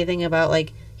say anything about,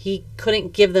 like, he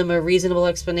couldn't give them a reasonable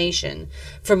explanation.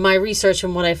 From my research,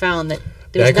 from what I found, that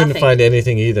there was I couldn't nothing. find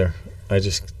anything either. I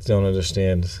just don't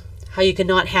understand. How you could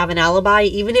not have an alibi,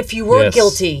 even if you were Yes.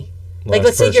 guilty. Like, Last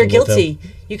let's say you're person with guilty.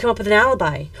 You come up with an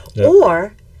alibi. Yep.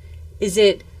 Or is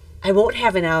it, I won't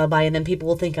have an alibi, and then people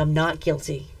will think I'm not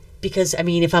guilty? Because, I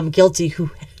mean, if I'm guilty,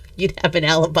 you'd have an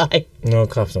alibi. No,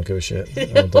 cops don't give a shit. I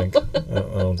don't think.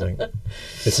 I don't think.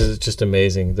 It's just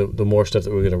amazing. The more stuff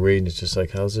that we're going to read, it's just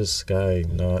like, how's this guy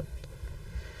not...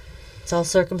 It's all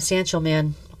circumstantial,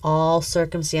 man. All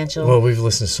circumstantial. Well, we've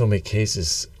listened to so many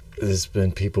cases. There's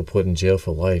been people put in jail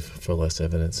for life for less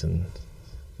evidence than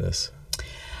this.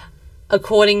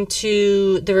 According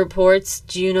to the reports,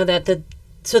 do you know that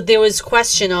so there was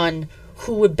question on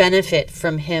who would benefit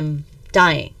from him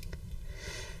dying?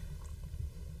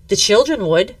 The children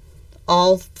would.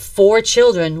 All 4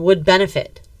 children would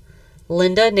benefit.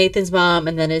 Linda, Nathan's mom,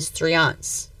 and then his 3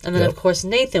 aunts. And then, Yep. of course,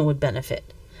 Nathan would benefit.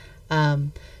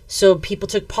 So people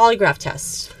took polygraph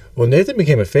tests. Well, Nathan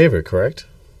became a favorite, correct?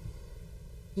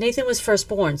 Nathan was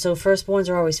firstborn, so firstborns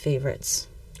are always favorites.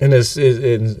 And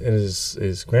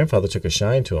his grandfather took a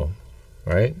shine to him,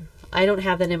 right? I don't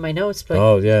have that in my notes, but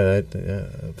Oh, yeah.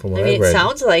 From what I mean, read. it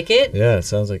sounds like it. Yeah, it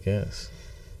sounds like yes.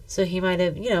 So he might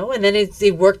have, and then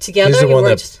they worked together. He's the He one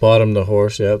worked- that bought him the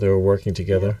horse. Yeah, they were working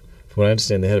together. From what I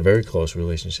understand, they had a very close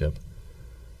relationship.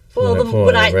 Well, From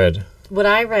what I read. What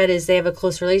I read is they have a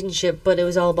close relationship, but it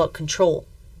was all about control.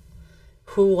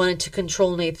 Who wanted to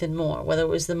control Nathan more, whether it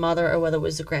was the mother or whether it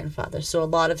was the grandfather. So a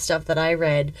lot of stuff that I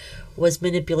read was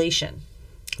manipulation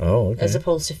Oh, okay. as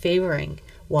opposed to favoring.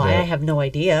 Why, Yeah. I have no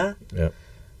idea. Yep.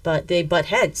 But they butt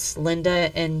heads.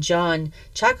 Linda and John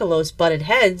Chakalos butted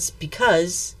heads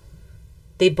because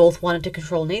they both wanted to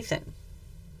control Nathan,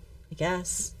 I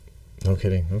guess. No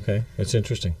kidding. Okay. That's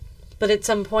interesting. But at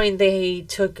some point, they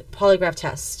took polygraph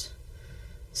tests.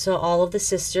 So all of the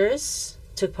sisters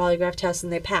took polygraph tests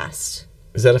and they passed.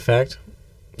 Is that a fact?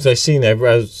 Because I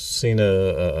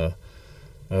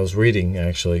was reading,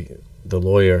 actually, the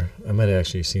lawyer. I might have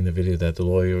actually seen the video that the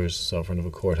lawyer was out front of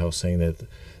a courthouse saying that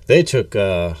they took,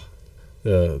 the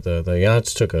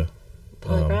aunts took a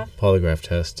polygraph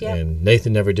test, Yep. and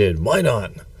Nathan never did. Why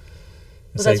not? Well,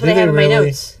 It's that's like, what I did have in they my really?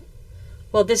 notes.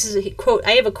 Well, this is a quote.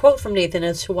 I have a quote from Nathan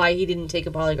as to why he didn't take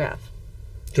a polygraph.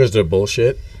 Because they're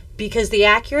bullshit. Because the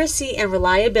accuracy and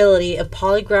reliability of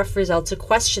polygraph results are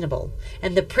questionable,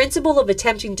 and the principle of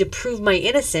attempting to prove my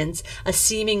innocence, a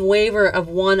seeming waiver of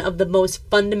one of the most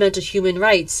fundamental human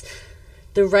rights,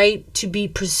 the right to be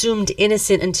presumed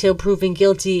innocent until proven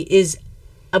guilty, is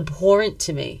abhorrent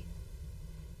to me.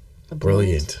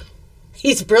 Brilliant.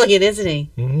 He's brilliant, isn't he?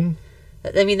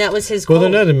 Mm-hmm. I mean, that was his Well,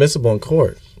 quote. they're not admissible in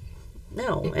court.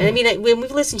 No. And I mean, when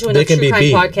we've listened to They enough can true be crime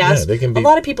beat. podcasts, Yeah, they can be- a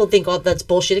lot of people think, oh, that's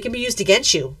bullshit. It can be used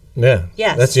against you. Yeah.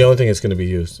 Yes. That's the only thing that's going to be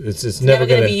used. It's It's never never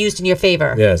going going to to be used in your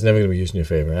favor. Yeah, it's never going to be used in your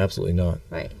favor. Absolutely not.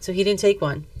 Right. So he didn't take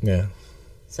one. Yeah.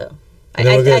 So. And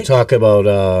then we're going to talk about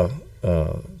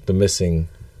the missing,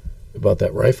 about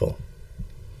that rifle.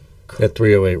 That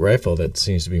 .308 rifle that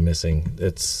seems to be missing.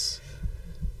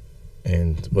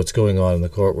 And what's going on in the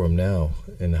courtroom now,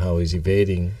 and how he's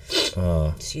evading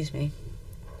Excuse me.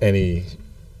 any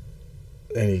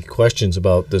questions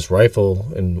about this rifle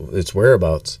and its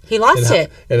whereabouts. He lost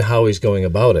it. And how he's going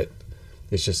about it.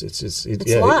 It's just It's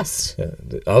lost.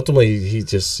 Ultimately,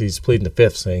 he's pleading the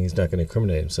fifth, saying he's not going to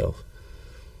incriminate himself,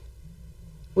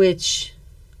 Which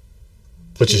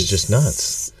is just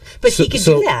nuts. But he can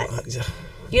do that.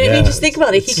 You know what I mean? Just think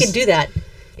about it. He can do that.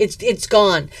 It's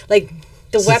gone. Like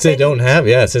the Since weapon. they don't have,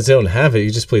 since they don't have it,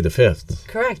 you just plead the fifth.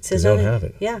 Correct. They don't have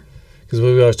it. Yeah. Because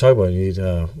we always talk about, you need,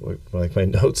 like my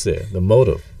notes there, the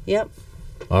motive, Yep.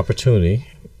 opportunity.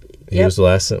 He Yep. was the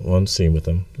last one seen with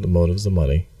him. The motive's the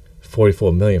money.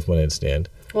 $44 million, from what I understand,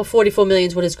 Well, 44 million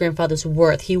is what his grandfather's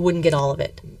worth. He wouldn't get all of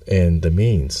it. and the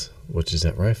means, which is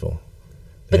that rifle.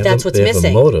 But They that's have what's they have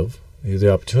missing. a motive.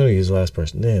 The opportunity is the last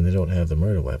person in. They don't have the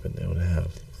murder weapon. They don't have.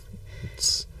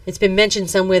 It's been mentioned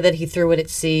somewhere that he threw it at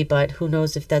sea, but who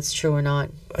knows if that's true or not.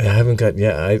 I haven't got.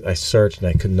 Yeah, I searched and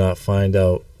I could not find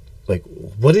out. Like,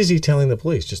 what is he telling the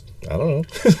police? Just, I don't know.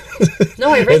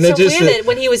 No, I read And they're somewhere just- that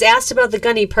when he was asked about the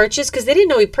gun he purchased, because they didn't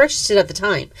know he purchased it at the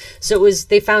time. So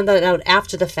they found that out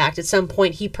after the fact. At some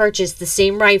point, he purchased the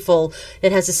same rifle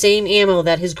that has the same ammo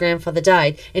that his grandfather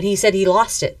died, and he said he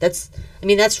lost it. That's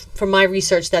from my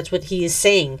research, that's what he is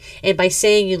saying. And by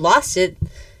saying you lost it,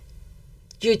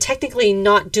 you're technically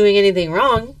not doing anything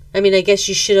wrong. I mean, I guess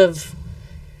you should have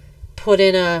put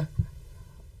in a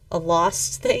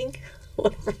lost thing,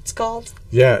 whatever it's called.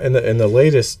 Yeah, in the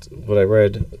latest, what I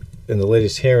read in the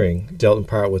latest hearing dealt in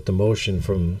part with the motion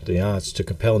from the aunts to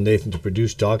compel Nathan to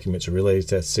produce documents related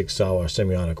to that Sig Sauer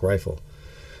semi-automatic rifle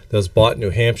that was bought in New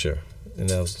Hampshire, and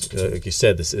that was, like you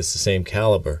said, this is the same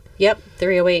caliber. Yep,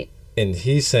 308. And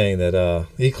he's saying that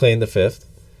he claimed the fifth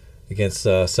against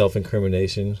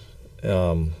self-incrimination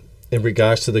in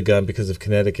regards to the gun because of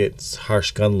Connecticut's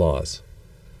harsh gun laws.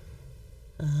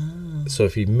 Oh. So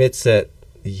if he admits that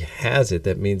he has it,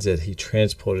 that means that he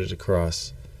transported it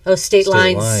across state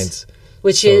lines,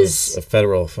 which so is a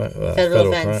federal offense.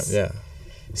 Crime. Yeah.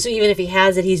 So even if he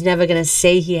has it, he's never going to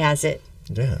say he has it.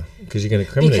 Yeah, because you're going to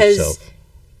incriminate yourself.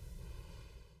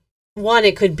 One,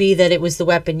 it could be that it was the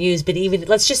weapon used, but even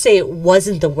let's just say it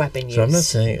wasn't the weapon used. So I'm not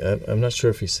saying. I'm not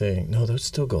sure if he's saying no. They'd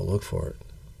still go look for it.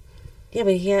 Yeah,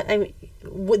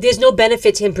 but there's no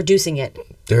benefit to him producing it.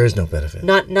 There is no benefit.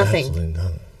 Nothing. Absolutely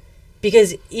none.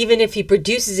 Because even if he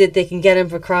produces it, they can get him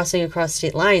for crossing across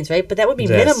state lines, right? But that would be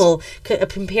minimal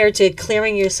compared to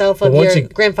clearing yourself of your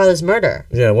grandfather's murder.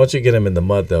 Yeah, once you get him in the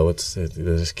mud, though, they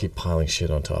just keep piling shit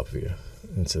on top of you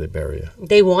until they bury you.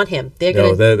 They want him. They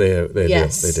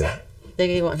yes. do.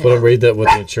 They want him. But I'll read that with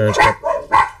the insurance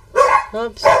company.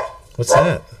 Oops. What's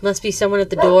that? Must be someone at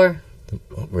the door.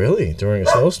 Oh, really? During a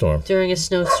snowstorm? During a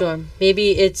snowstorm.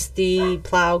 Maybe it's the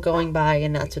plow going by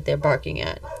and that's what they're barking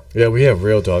at. Yeah, we have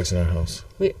real dogs in our house.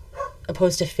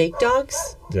 Opposed to fake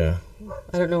dogs? Yeah.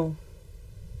 I don't know.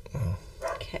 Oh.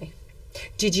 Okay.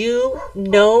 Did you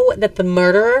know that the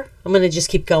murderer, I'm going to just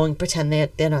keep going, pretend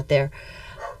they're not there.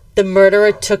 The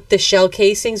murderer took the shell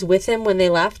casings with him when they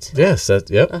left? Yes.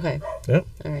 Yep. Okay. Yep.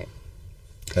 All right.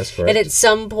 That's correct. And at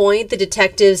some point, the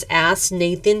detectives asked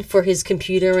Nathan for his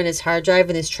computer and his hard drive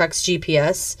and his truck's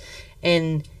GPS,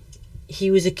 and he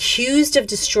was accused of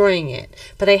destroying it.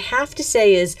 But I have to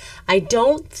say I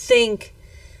don't think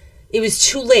it was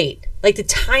too late. Like, the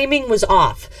timing was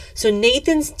off. So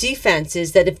Nathan's defense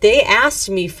is that if they asked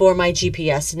me for my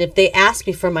GPS and if they asked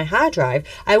me for my hard drive,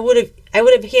 I would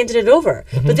have handed it over.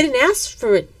 Mm-hmm. But they didn't ask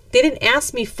for it. They didn't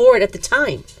ask me for it at the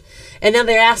time. And now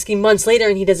they're asking months later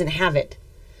and he doesn't have it.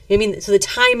 I mean, so the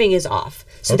timing is off.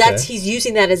 So he's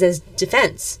using that as his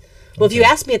defense. Well, if you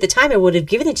asked me at the time, I would have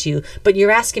given it to you. But you're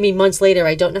asking me months later.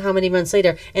 I don't know how many months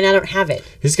later, and I don't have it.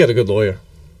 He's got a good lawyer.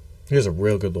 He has a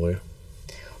real good lawyer.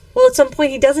 Well, at some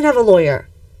point, he doesn't have a lawyer.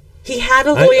 He had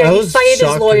a lawyer. He fired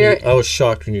his lawyer. I was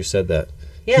shocked when you said that.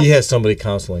 Yeah. He has somebody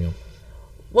counseling him.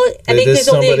 Well, I think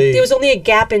there was only a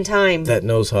gap in time. That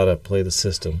knows how to play the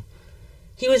system.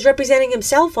 He was representing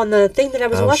himself on the thing that I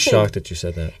was watching. I was shocked that you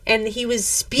said that. And he was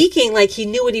speaking like he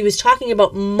knew what he was talking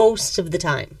about most of the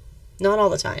time. Not all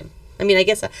the time. I mean, I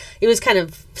guess it was kind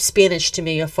of Spanish to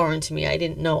me, or foreign to me. I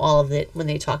didn't know all of it when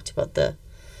they talked about the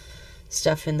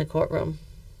stuff in the courtroom.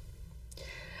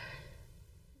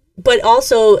 But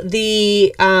also,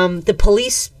 the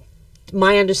police,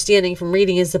 my understanding from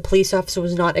reading is the police officer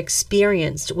was not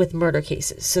experienced with murder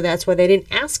cases. So that's why they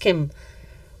didn't ask him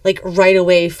like right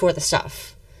away for the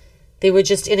stuff. They were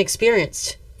just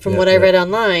inexperienced from what I read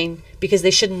online, because they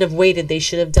shouldn't have waited. They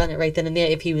should have done it right then and there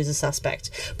if he was a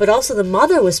suspect. But also the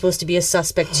mother was supposed to be a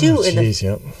suspect too.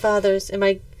 Father's,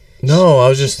 No, I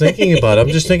was just thinking about it. I'm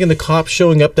just thinking the cops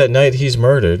showing up that night he's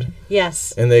murdered.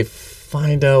 Yes. And they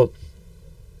find out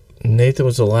Nathan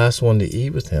was the last one to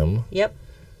eat with him. Yep.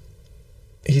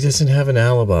 He doesn't have an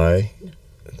alibi.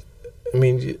 I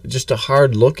mean, just a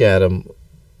hard look at him.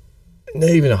 Not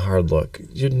even a hard look.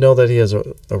 You'd know that he has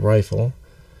a rifle.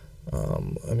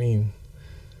 I mean...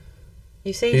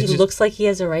 You say he looks like he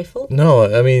has a rifle?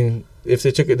 No, I mean, if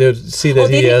they took it, they'd see that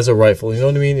he has a rifle. You know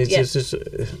what I mean? It's just...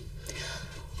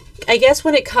 I guess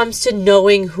when it comes to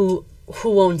knowing who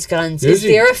owns guns, there's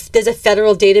a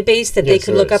federal database that they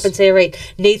could look up and say, right,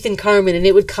 Nathan Carmen, and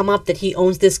it would come up that he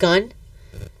owns this gun?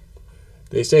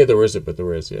 They say there isn't, but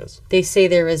there is, yes. They say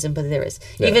there isn't, but there is.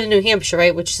 Yeah. Even in New Hampshire,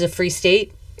 right, which is a free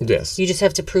state? Yes. You just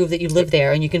have to prove that you live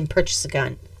there and you can purchase a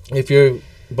gun. If you're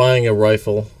buying a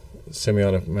rifle,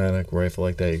 semi-automatic rifle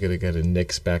like that, you're going to get a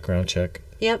NICS background check.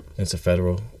 Yep. It's a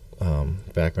federal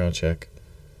background check.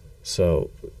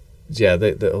 So, yeah,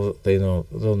 they'll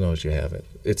know you have it.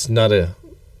 It's not a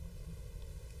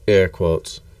air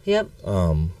quotes. Yep.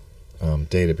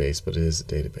 Database, but it is a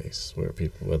database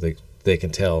where they can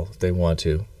tell if they want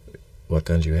to what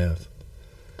guns you have.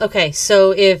 Okay,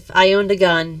 so if I owned a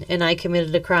gun and I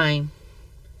committed a crime,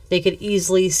 they could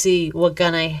easily see what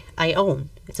gun I own.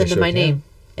 It's under my name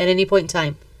at any point in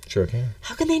time. Sure can.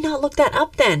 How can they not look that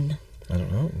up then? I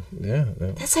don't know. Yeah.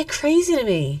 That's like crazy to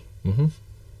me. Mm-hmm.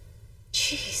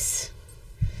 Jeez.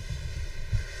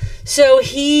 So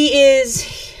he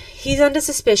He's under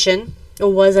suspicion,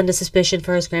 or was under suspicion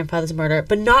for his grandfather's murder,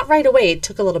 but not right away. It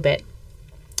took a little bit.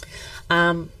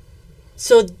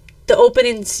 So the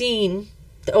opening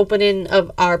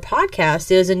of our podcast,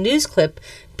 there's a news clip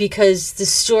because the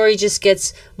story just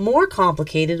gets more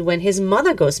complicated when his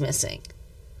mother goes missing.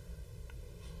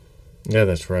 Yeah,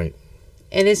 that's right.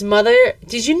 And his mother,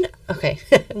 okay,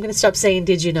 I'm going to stop saying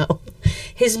did you know.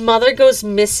 His mother goes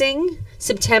missing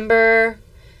September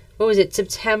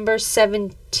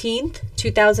 17th,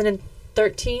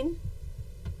 2013?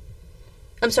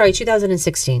 I'm sorry,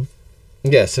 2016.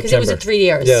 Yeah, September. Because it was in 3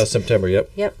 years. Yeah, September, yep.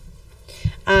 Yep.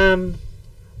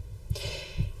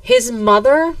 His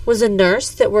mother was a nurse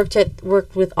that worked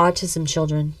with autism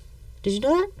children. Did you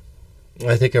know that?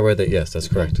 I think I read that. Yes, that's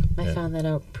correct. I found that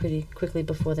out pretty quickly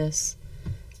before this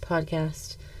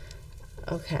podcast.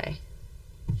 Okay.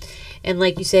 And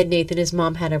like you said, Nathan, his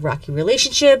mom had a rocky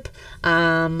relationship.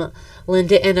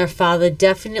 Linda and her father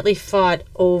definitely fought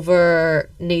over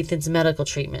Nathan's medical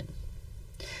treatment.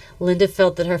 Linda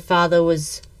felt that her father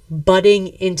was butting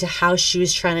into how she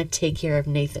was trying to take care of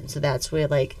Nathan. So that's where,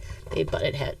 like, they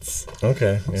butted heads.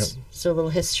 Okay, yep. So a little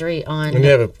history on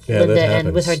Linda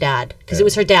and with her dad. Because it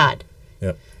was her dad.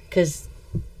 Yep. Because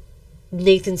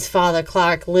Nathan's father,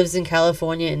 Clark, lives in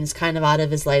California and is kind of out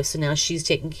of his life. So now she's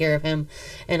taking care of him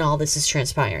and all this is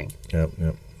transpiring. Yep.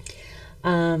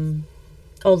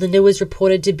 Linda was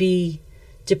reported to be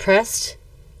depressed,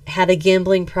 had a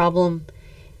gambling problem,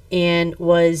 and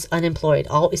was unemployed.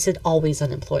 Always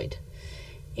unemployed.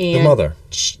 And the mother?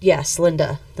 Yes,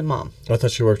 Linda, the mom. I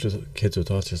thought she worked with kids with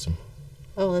autism.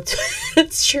 Oh,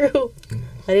 that's true.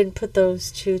 I didn't put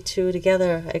those two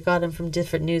together. I got them from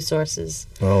different news sources.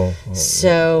 Oh.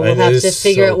 So we'll have to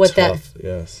figure out what tough.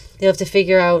 Yes. You'll have to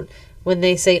figure out when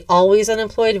they say always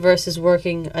unemployed versus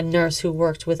working a nurse who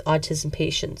worked with autism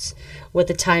patients, what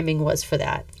the timing was for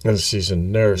that. And she's a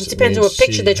nurse. It depends on what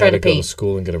picture they're trying to paint. Go to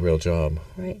school and get a real job.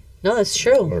 Right. No, that's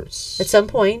true. At some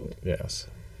point. Yes.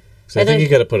 So I think you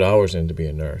got to put hours in to be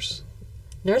a nurse.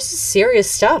 Nurse is serious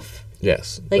stuff.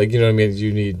 Yes. Like you know what I mean?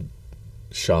 You need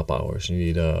shop hours. You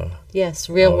need real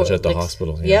hours at the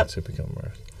hospital. Yeah, to become a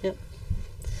nurse. Yep.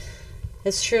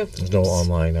 That's true. There's no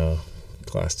online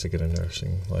class to get a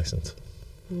nursing license.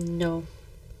 No.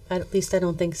 At least I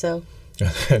don't think so.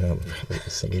 I know.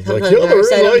 Somebody's like, yeah, the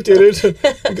reason I did it.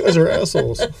 You guys are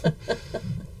assholes.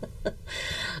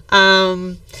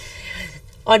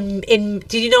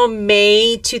 Did you know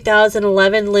May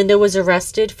 2011, Linda was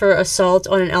arrested for assault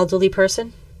on an elderly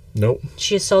person? Nope.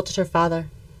 She assaulted her father.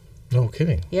 No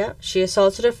kidding. Yeah, she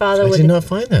assaulted her father. I did not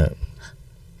find that.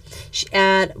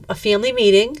 At a family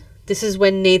meeting. This is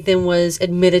when Nathan was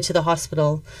admitted to the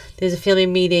hospital. There's a family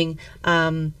meeting.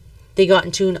 They got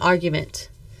into an argument,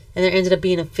 and there ended up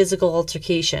being a physical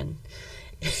altercation.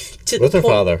 With her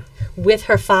father? With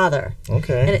her father.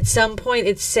 Okay. And at some point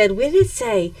it said, where did it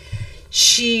say?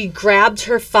 She grabbed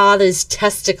her father's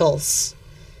testicles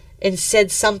and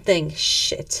said something.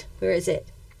 Shit. Where is it?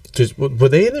 Were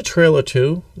they in the trailer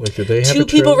too? Like, did they have Two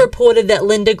people reported that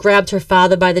Linda grabbed her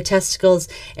father by the testicles,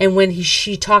 and when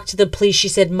she talked to the police, she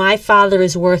said, "My father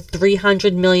is worth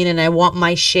 $300 million, and I want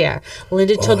my share."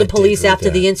 Linda told the police after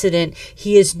the incident,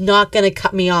 "He is not going to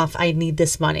cut me off. I need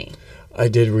this money." I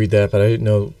did read that, but I didn't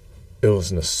know it was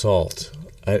an assault.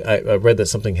 I read that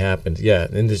something happened. Yeah,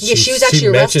 and she was actually she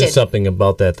arrested. mentioned something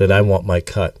about that I want my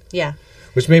cut. Yeah.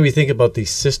 Which made me think about these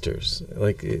sisters.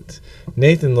 Like,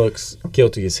 Nathan looks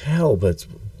guilty as hell, but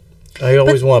I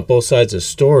always want both sides of the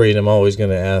story, and I'm always going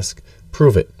to ask,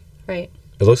 prove it. Right.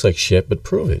 It looks like shit, but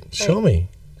prove it. Show me.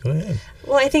 Go ahead.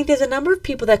 Well, I think there's a number of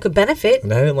people that could benefit.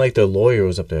 And I didn't like the lawyer who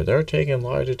was up there. They're taking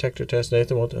lie detector tests.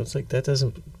 Nathan, it's like, that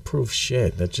doesn't prove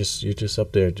shit. You're just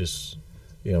up there,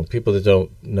 people that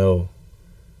don't know.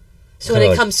 So when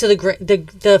it comes to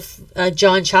the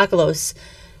John Chakalos,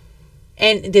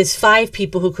 and there's 5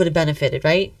 people who could have benefited,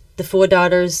 right? The 4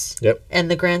 daughters and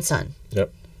the grandson.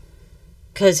 Yep.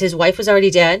 Because his wife was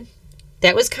already dead.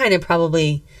 That was kind of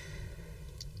probably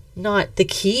not the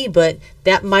key, but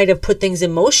that might have put things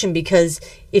in motion, because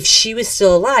if she was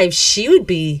still alive, she would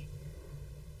be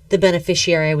the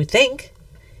beneficiary, I would think.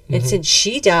 Mm-hmm. And since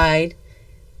she died,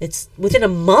 it's within a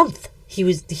month he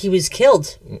was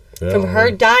killed. From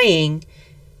her dying,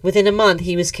 within a month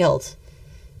he was killed.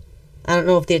 I don't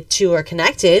know if the two are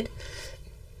connected.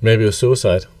 Maybe it was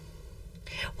suicide.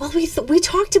 Well, we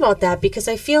talked about that, because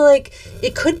I feel like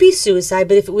it could be suicide,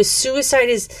 but if it was suicide,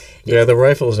 the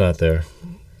rifle's not there.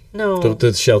 No.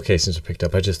 The shell casings are picked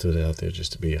up. I just threw it out there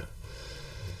just to be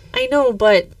I know,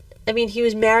 but, I mean, he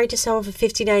was married to someone for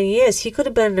 59 years. He could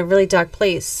have been in a really dark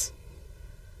place.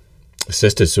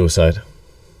 Assisted suicide.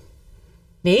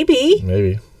 Maybe.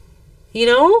 Maybe. You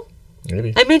know?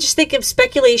 Maybe. I mean, just think of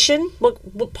speculation.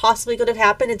 What possibly could have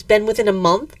happened? It's been within a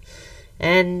month,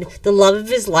 and the love of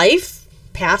his life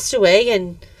passed away.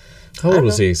 And How old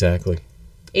was he exactly?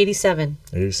 87.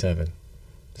 87.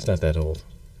 It's not that old.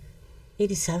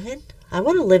 87? I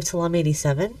want to live till I'm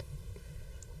 87.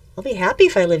 I'll be happy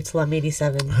if I live till I'm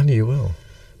 87. Honey, you will.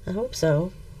 I hope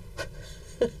so.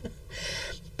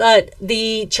 But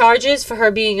the charges for her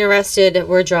being arrested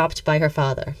were dropped by her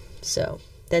father. So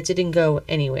that didn't go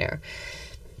anywhere.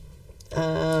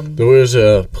 There was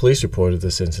a police report of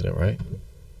this incident, right?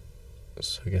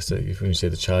 So I guess that when you say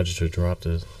the charges were dropped,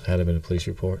 it had to been a police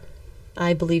report?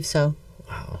 I believe so.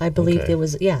 Wow. I believe okay. there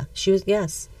was, she was,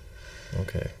 yes.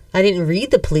 Okay. I didn't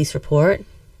read the police report,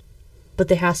 but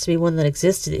there has to be one that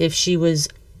existed if she was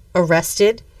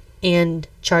arrested and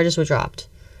charges were dropped.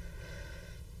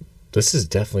 This is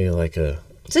definitely like a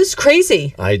This is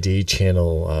crazy. ID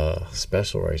channel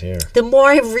special right here. The more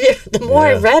I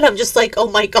read, I'm just like, oh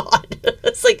my God.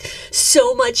 It's like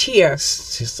so much here.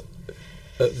 She's,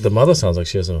 the mother sounds like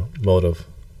she has a motive.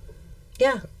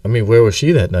 Yeah. I mean, where was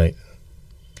she that night?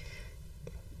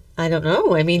 I don't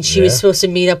know. I mean, she was supposed to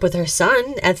meet up with her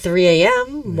son at 3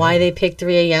 a.m. Why they picked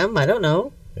 3 a.m., I don't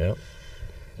know. Yeah.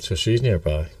 So she's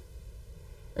nearby.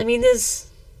 I mean, there's...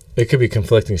 It could be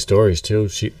conflicting stories, too.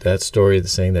 That story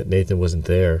saying that Nathan wasn't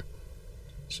there.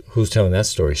 Who's telling that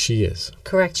story? She is.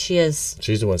 Correct, she is.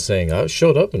 She's the one saying, I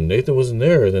showed up and Nathan wasn't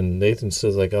there. And then Nathan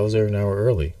says, like, I was there an hour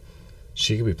early.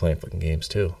 She could be playing fucking games,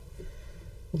 too.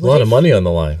 A lot of money on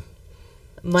the line.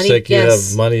 Money, it's like yes. you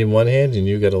have money in one hand and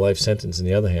you got a life sentence in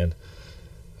the other hand.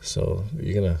 So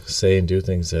you're going to say and do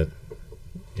things that,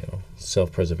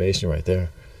 self-preservation right there.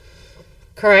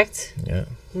 Correct. Yeah.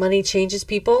 Money changes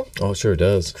people. Oh, it sure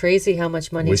does. It's crazy how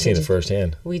much money We've seen changes. it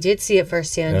firsthand. We did see it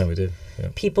firsthand. Yeah, we did. Yeah.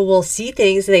 People will see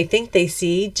things they think they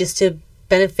see just to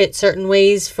benefit certain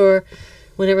ways for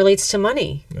when it relates to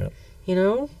money. Yeah.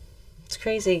 It's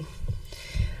crazy.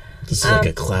 This is like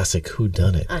a classic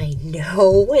whodunit. I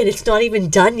know, and it's not even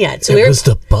done yet. So it was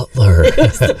the butler. It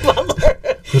was the butler.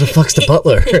 Who the fuck's the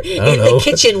butler? I don't know. In the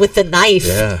kitchen with the knife.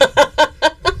 Yeah.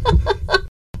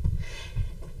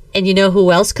 And you know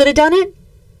who else could have done it?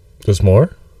 There's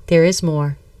more? There is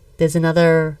more. There's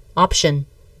another option.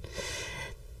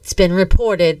 It's been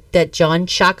reported that John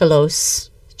Chakalos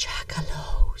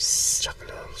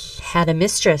had a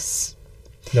mistress.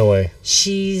 No way.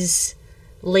 She's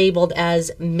labeled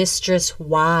as Mistress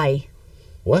Y.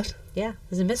 What? Yeah,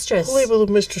 as a mistress. Who labeled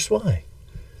Mistress Y?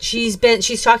 She's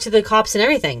talked to the cops and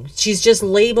everything. She's just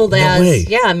labeled No as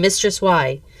way. Mistress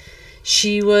Y.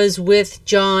 She was with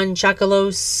John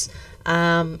Chakalos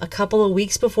a couple of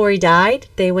weeks before he died.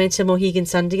 They went to Mohegan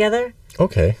Sun together.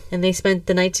 Okay. And they spent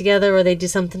the night together, or they did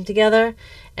something together.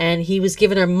 And he was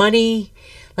giving her money,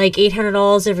 like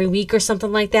 $800 every week or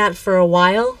something like that, for a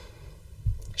while.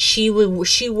 She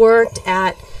worked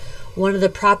at one of the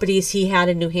properties he had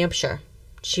in New Hampshire.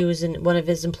 She was one of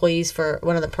his employees for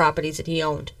one of the properties that he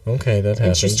owned. Okay, that happens.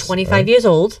 And she was 25 years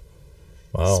old.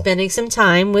 Wow. Spending some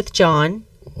time with John.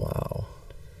 Wow.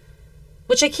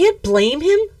 Which I can't blame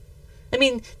him. I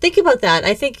mean, think about that.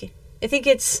 I think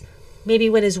it's maybe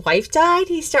when his wife died,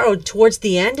 he started towards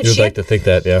the end. You'd like to think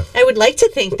that, yeah. I would like to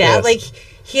think that. Yes. Like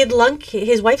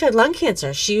his wife had lung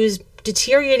cancer. She was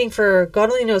deteriorating for God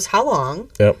only knows how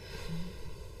long. Yep.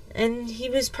 And he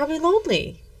was probably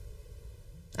lonely.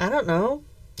 I don't know.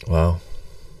 Wow.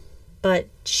 But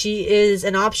she is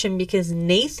an option because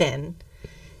Nathan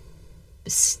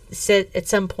said at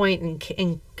some point,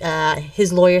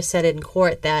 his lawyer said in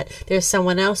court that there's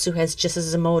someone else who has just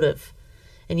as a motive,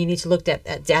 and you need to look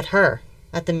at her,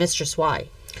 at the Mistress Y.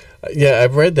 Yeah,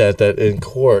 I've read that in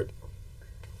court,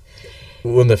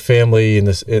 when the family and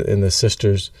the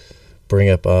sisters bring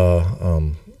up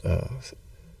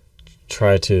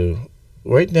try to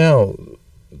right now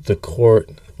the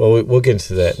court. Well, we'll get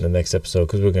into that in the next episode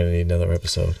because we're going to need another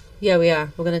episode. Yeah, we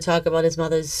are. We're going to talk about his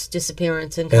mother's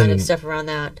disappearance and kind of stuff around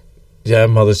that. Yeah,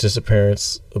 mother's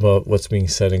disappearance, about what's being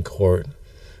said in court.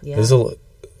 Yeah.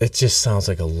 It just sounds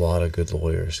like a lot of good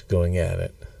lawyers going at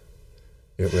it.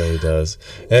 It really does.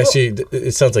 And actually,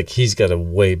 it sounds like he's got a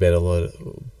way better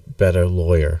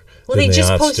lawyer. Well, than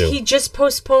he just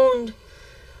postponed.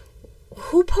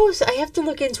 Who posted? I have to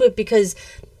look into it because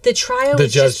the trial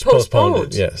was just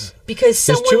postponed. It, yes, because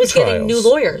someone was getting new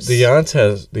lawyers. The aunt's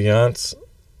have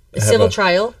a civil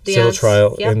trial.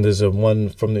 And there's a one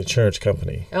from the insurance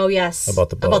company. Oh yes,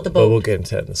 about the boat. But we'll get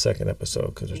into that in the second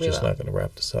episode because we're just not going to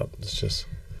wrap this up. There's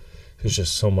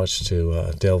just so much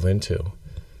to delve into.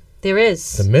 There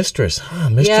is. The mistress,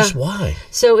 Mistress Y.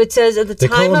 So it says, at the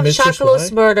time of Mistress Chakalos'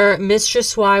 Y? murder,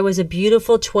 Mistress Y was a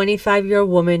beautiful 25-year-old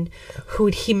woman who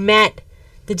he met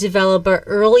the developer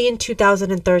early in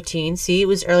 2013. See, it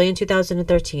was early in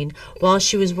 2013 while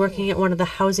she was working at one of the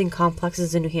housing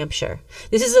complexes in New Hampshire.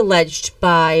 This is alleged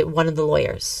by one of the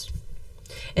lawyers.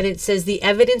 And it says the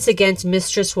evidence against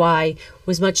Mistress Y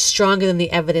was much stronger than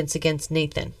the evidence against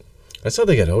Nathan. That's how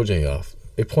they got OJ off.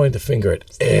 They pointed the finger at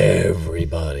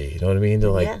everybody. You know what I mean? They're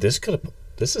like, Yeah.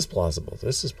 this is plausible.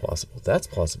 This is plausible. That's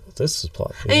plausible. This is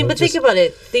plausible. I mean, but think about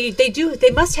it.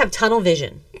 They must have tunnel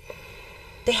vision.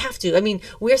 They have to. I mean,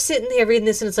 we're sitting there reading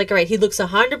this and it's like, all right, he looks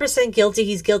 100% guilty.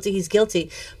 He's guilty. He's guilty.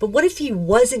 But what if he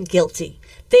wasn't guilty?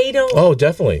 They don't. Oh,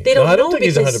 definitely. They don't I don't know think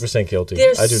he's because 100% guilty.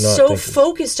 They're I do not so think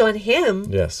focused on him.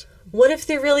 Yes. What if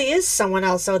there really is someone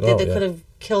else out there Oh, that yeah. could have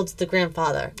killed the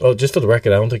grandfather? Oh, just for the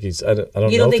record, I don't think he's. I don't You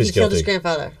know don't if think he's he killed guilty. his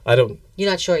grandfather? I don't. You're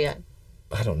not sure yet.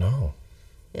 I don't know.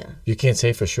 Yeah. You can't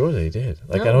say for sure that he did.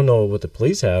 Like, No. I don't know what the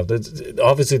police have.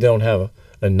 Obviously, they don't have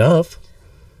enough.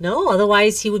 No,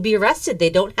 otherwise he would be arrested. They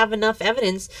don't have enough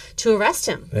evidence to arrest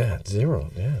him. Yeah,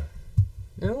 zero. Yeah.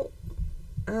 No.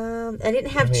 I didn't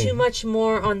have too much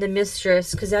more on the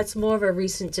mistress because that's more of a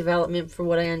recent development for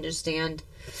what I understand.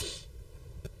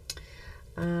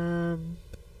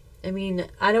 I mean,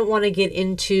 I don't want to get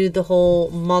into the whole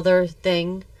mother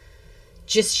thing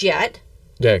just yet.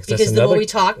 Yeah, Because the more we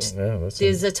talked, yeah,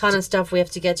 there's a ton of stuff we have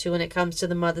to get to when it comes to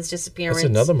the mother's disappearance. that's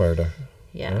another murder.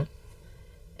 Yeah.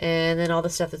 And then all the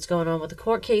stuff that's going on with the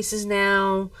court cases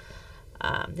now.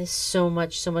 There's so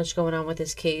much going on with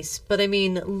this case. But I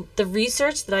mean, the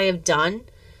research that I have done,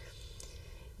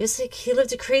 it's like he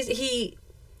lived a crazy. He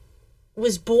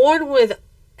was born with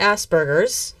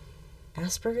Asperger's.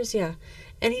 Asperger's, yeah.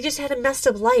 And he just had a messed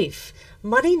up life.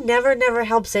 Money never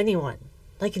helps anyone.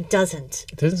 Like, it doesn't.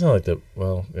 It doesn't sound like that.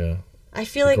 Well, yeah. I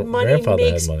feel like money grandfather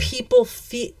had makes money. people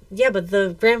feel. Yeah, but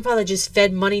the grandfather just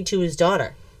fed money to his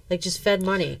daughter. Like, just fed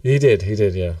money. He did,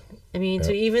 yeah. I mean,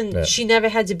 so even yeah. she never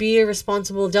had to be a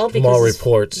responsible adult From because all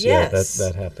reports, yes, yeah,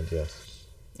 that happened, yes.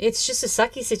 it's just a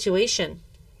sucky situation.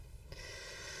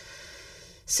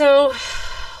 So,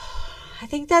 I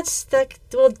think that's that.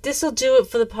 Well, this will do it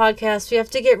for the podcast. We have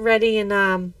to get ready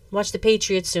and watch the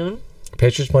Patriots soon.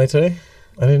 Patriots playing today?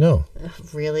 I didn't know.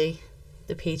 Really,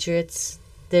 the Patriots?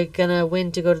 They're gonna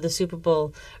win to go to the Super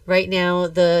Bowl. Right now,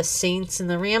 the Saints and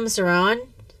the Rams are on.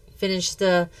 Finished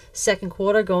the second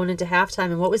quarter, going into halftime,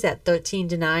 and what was that?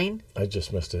 13-9. I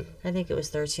just missed it. I think it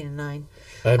was 13-9.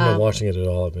 I haven't been watching it at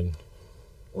all.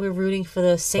 We're rooting for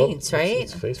the Saints, right?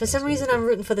 it's face For some mask, reason, yeah. I'm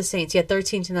rooting for the Saints. Yeah,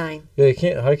 13-9. Yeah, you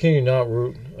can't. How can you not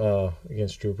root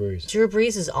against Drew Brees? Drew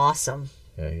Brees is awesome.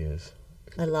 Yeah, he is.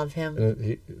 I love him.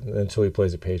 Until he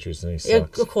plays the Patriots, then he Yeah,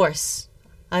 sucks. of course.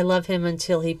 I love him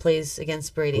until he plays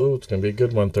against Brady. Ooh, it's gonna be a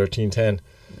good one. 13-10.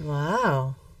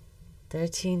 Wow.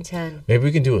 13-10. Maybe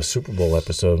we can do a Super Bowl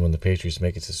episode when the Patriots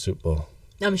make it to the Super Bowl.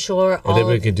 I'm sure And then all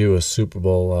we can do a Super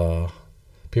Bowl.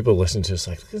 People listen to us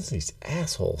like, look at these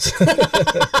assholes.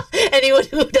 anyone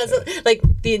who doesn't like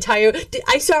the entire.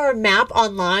 I saw a map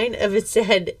online of it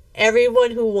said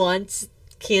everyone who wants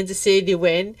Kansas City to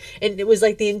win, and it was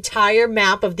like the entire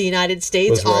map of the United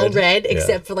States Was all red? red Yeah.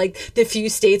 except for like the few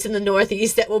states in the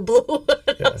Northeast that were blue.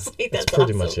 I was like, That's that's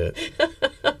pretty awesome. much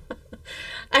it.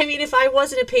 I mean, if I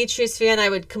wasn't a Patriots fan, I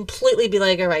would completely be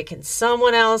like, all right, can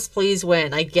someone else please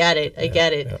win? I get it. I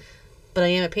get it. yeah. But I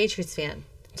am a Patriots fan.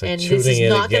 It's like And this tuning is in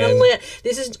not going to again. live.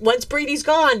 This is, once Brady's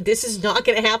gone, this is not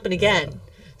going to happen again.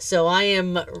 So I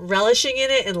am relishing in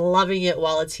it and loving it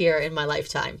while it's here in my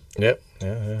lifetime. Yep.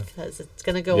 Yeah. Because it's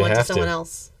going to go You on to have someone to.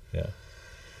 else. Yeah.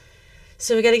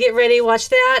 So we got to get ready, watch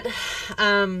that.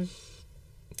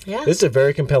 Yeah. This is a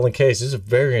very compelling case. This is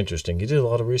very interesting. You did a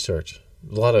lot of research.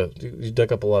 You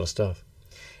dug up a lot of stuff.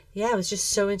 Yeah, it was just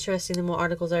so interesting the more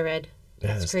articles I read.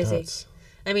 Yeah, It's that's crazy. nuts.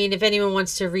 I mean, if anyone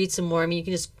wants to read some more, I mean, you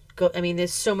can just go. I mean,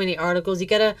 there's so many articles. You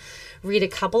got to read a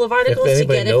couple of articles to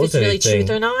anybody get if knows it's really anything-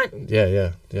 truth or not.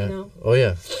 Yeah. know? Oh,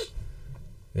 yeah.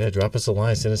 Yeah, drop us a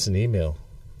line. Send us an email.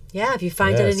 Yeah, if you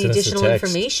find Yeah, out any send us a additional text.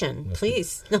 information,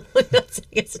 please. No, not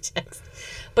sending us a text.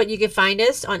 But you can find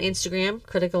us on Instagram,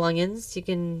 Critical Onions. You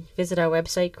can visit our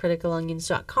website,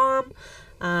 criticalonions.com,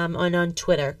 and on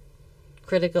Twitter,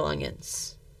 Critical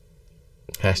Onions.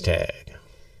 Hashtag.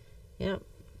 Yep.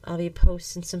 I'll be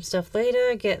posting some stuff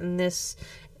later, getting this,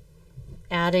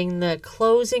 adding the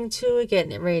closing to it,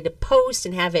 getting it ready to post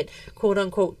and have it, quote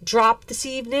unquote, drop this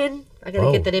evening. I got to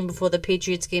Oh. get that in before the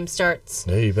Patriots game starts.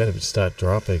 Yeah, you better start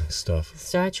dropping stuff.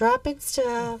 Start dropping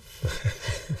stuff.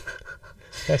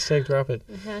 Hashtag drop it.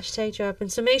 Hashtag dropping.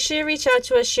 So make sure you reach out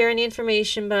to us, share any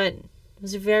information. But it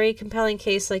was a very compelling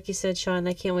case, like you said, Sean.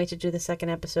 I can't wait to do the second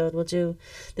episode.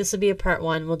 This will be a part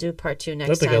 1. We'll do part 2 I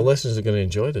next think our time. listeners are going to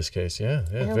enjoy this case. Yeah.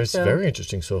 hope It's so. very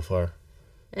interesting so far.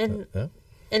 And Yeah.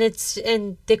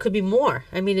 And there could be more.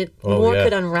 I mean, Oh, yeah.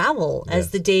 could unravel as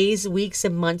Yeah. the days, weeks,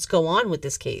 and months go on with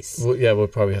this case. Well, yeah, we'll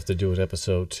probably have to do an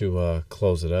episode to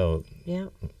close it out. Yeah.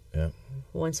 Yeah.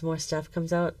 Once more stuff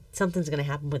comes out, something's going to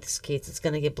happen with this case. It's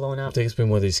going to get blown I up. think it's been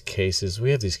one of these cases.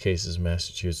 We have these cases in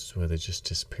Massachusetts where they just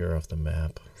disappear off the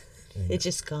map. They're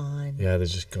just gone. Yeah, they're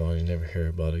just gone. You never hear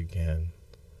about it again.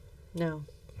 No.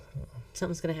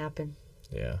 Something's going to happen.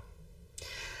 Yeah.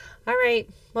 All right.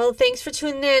 Well, thanks for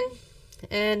tuning in.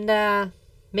 And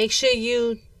make sure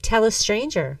you tell a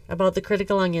stranger about the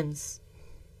Critical Onions.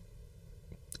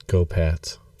 Go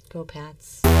Pats. Go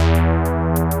Pats.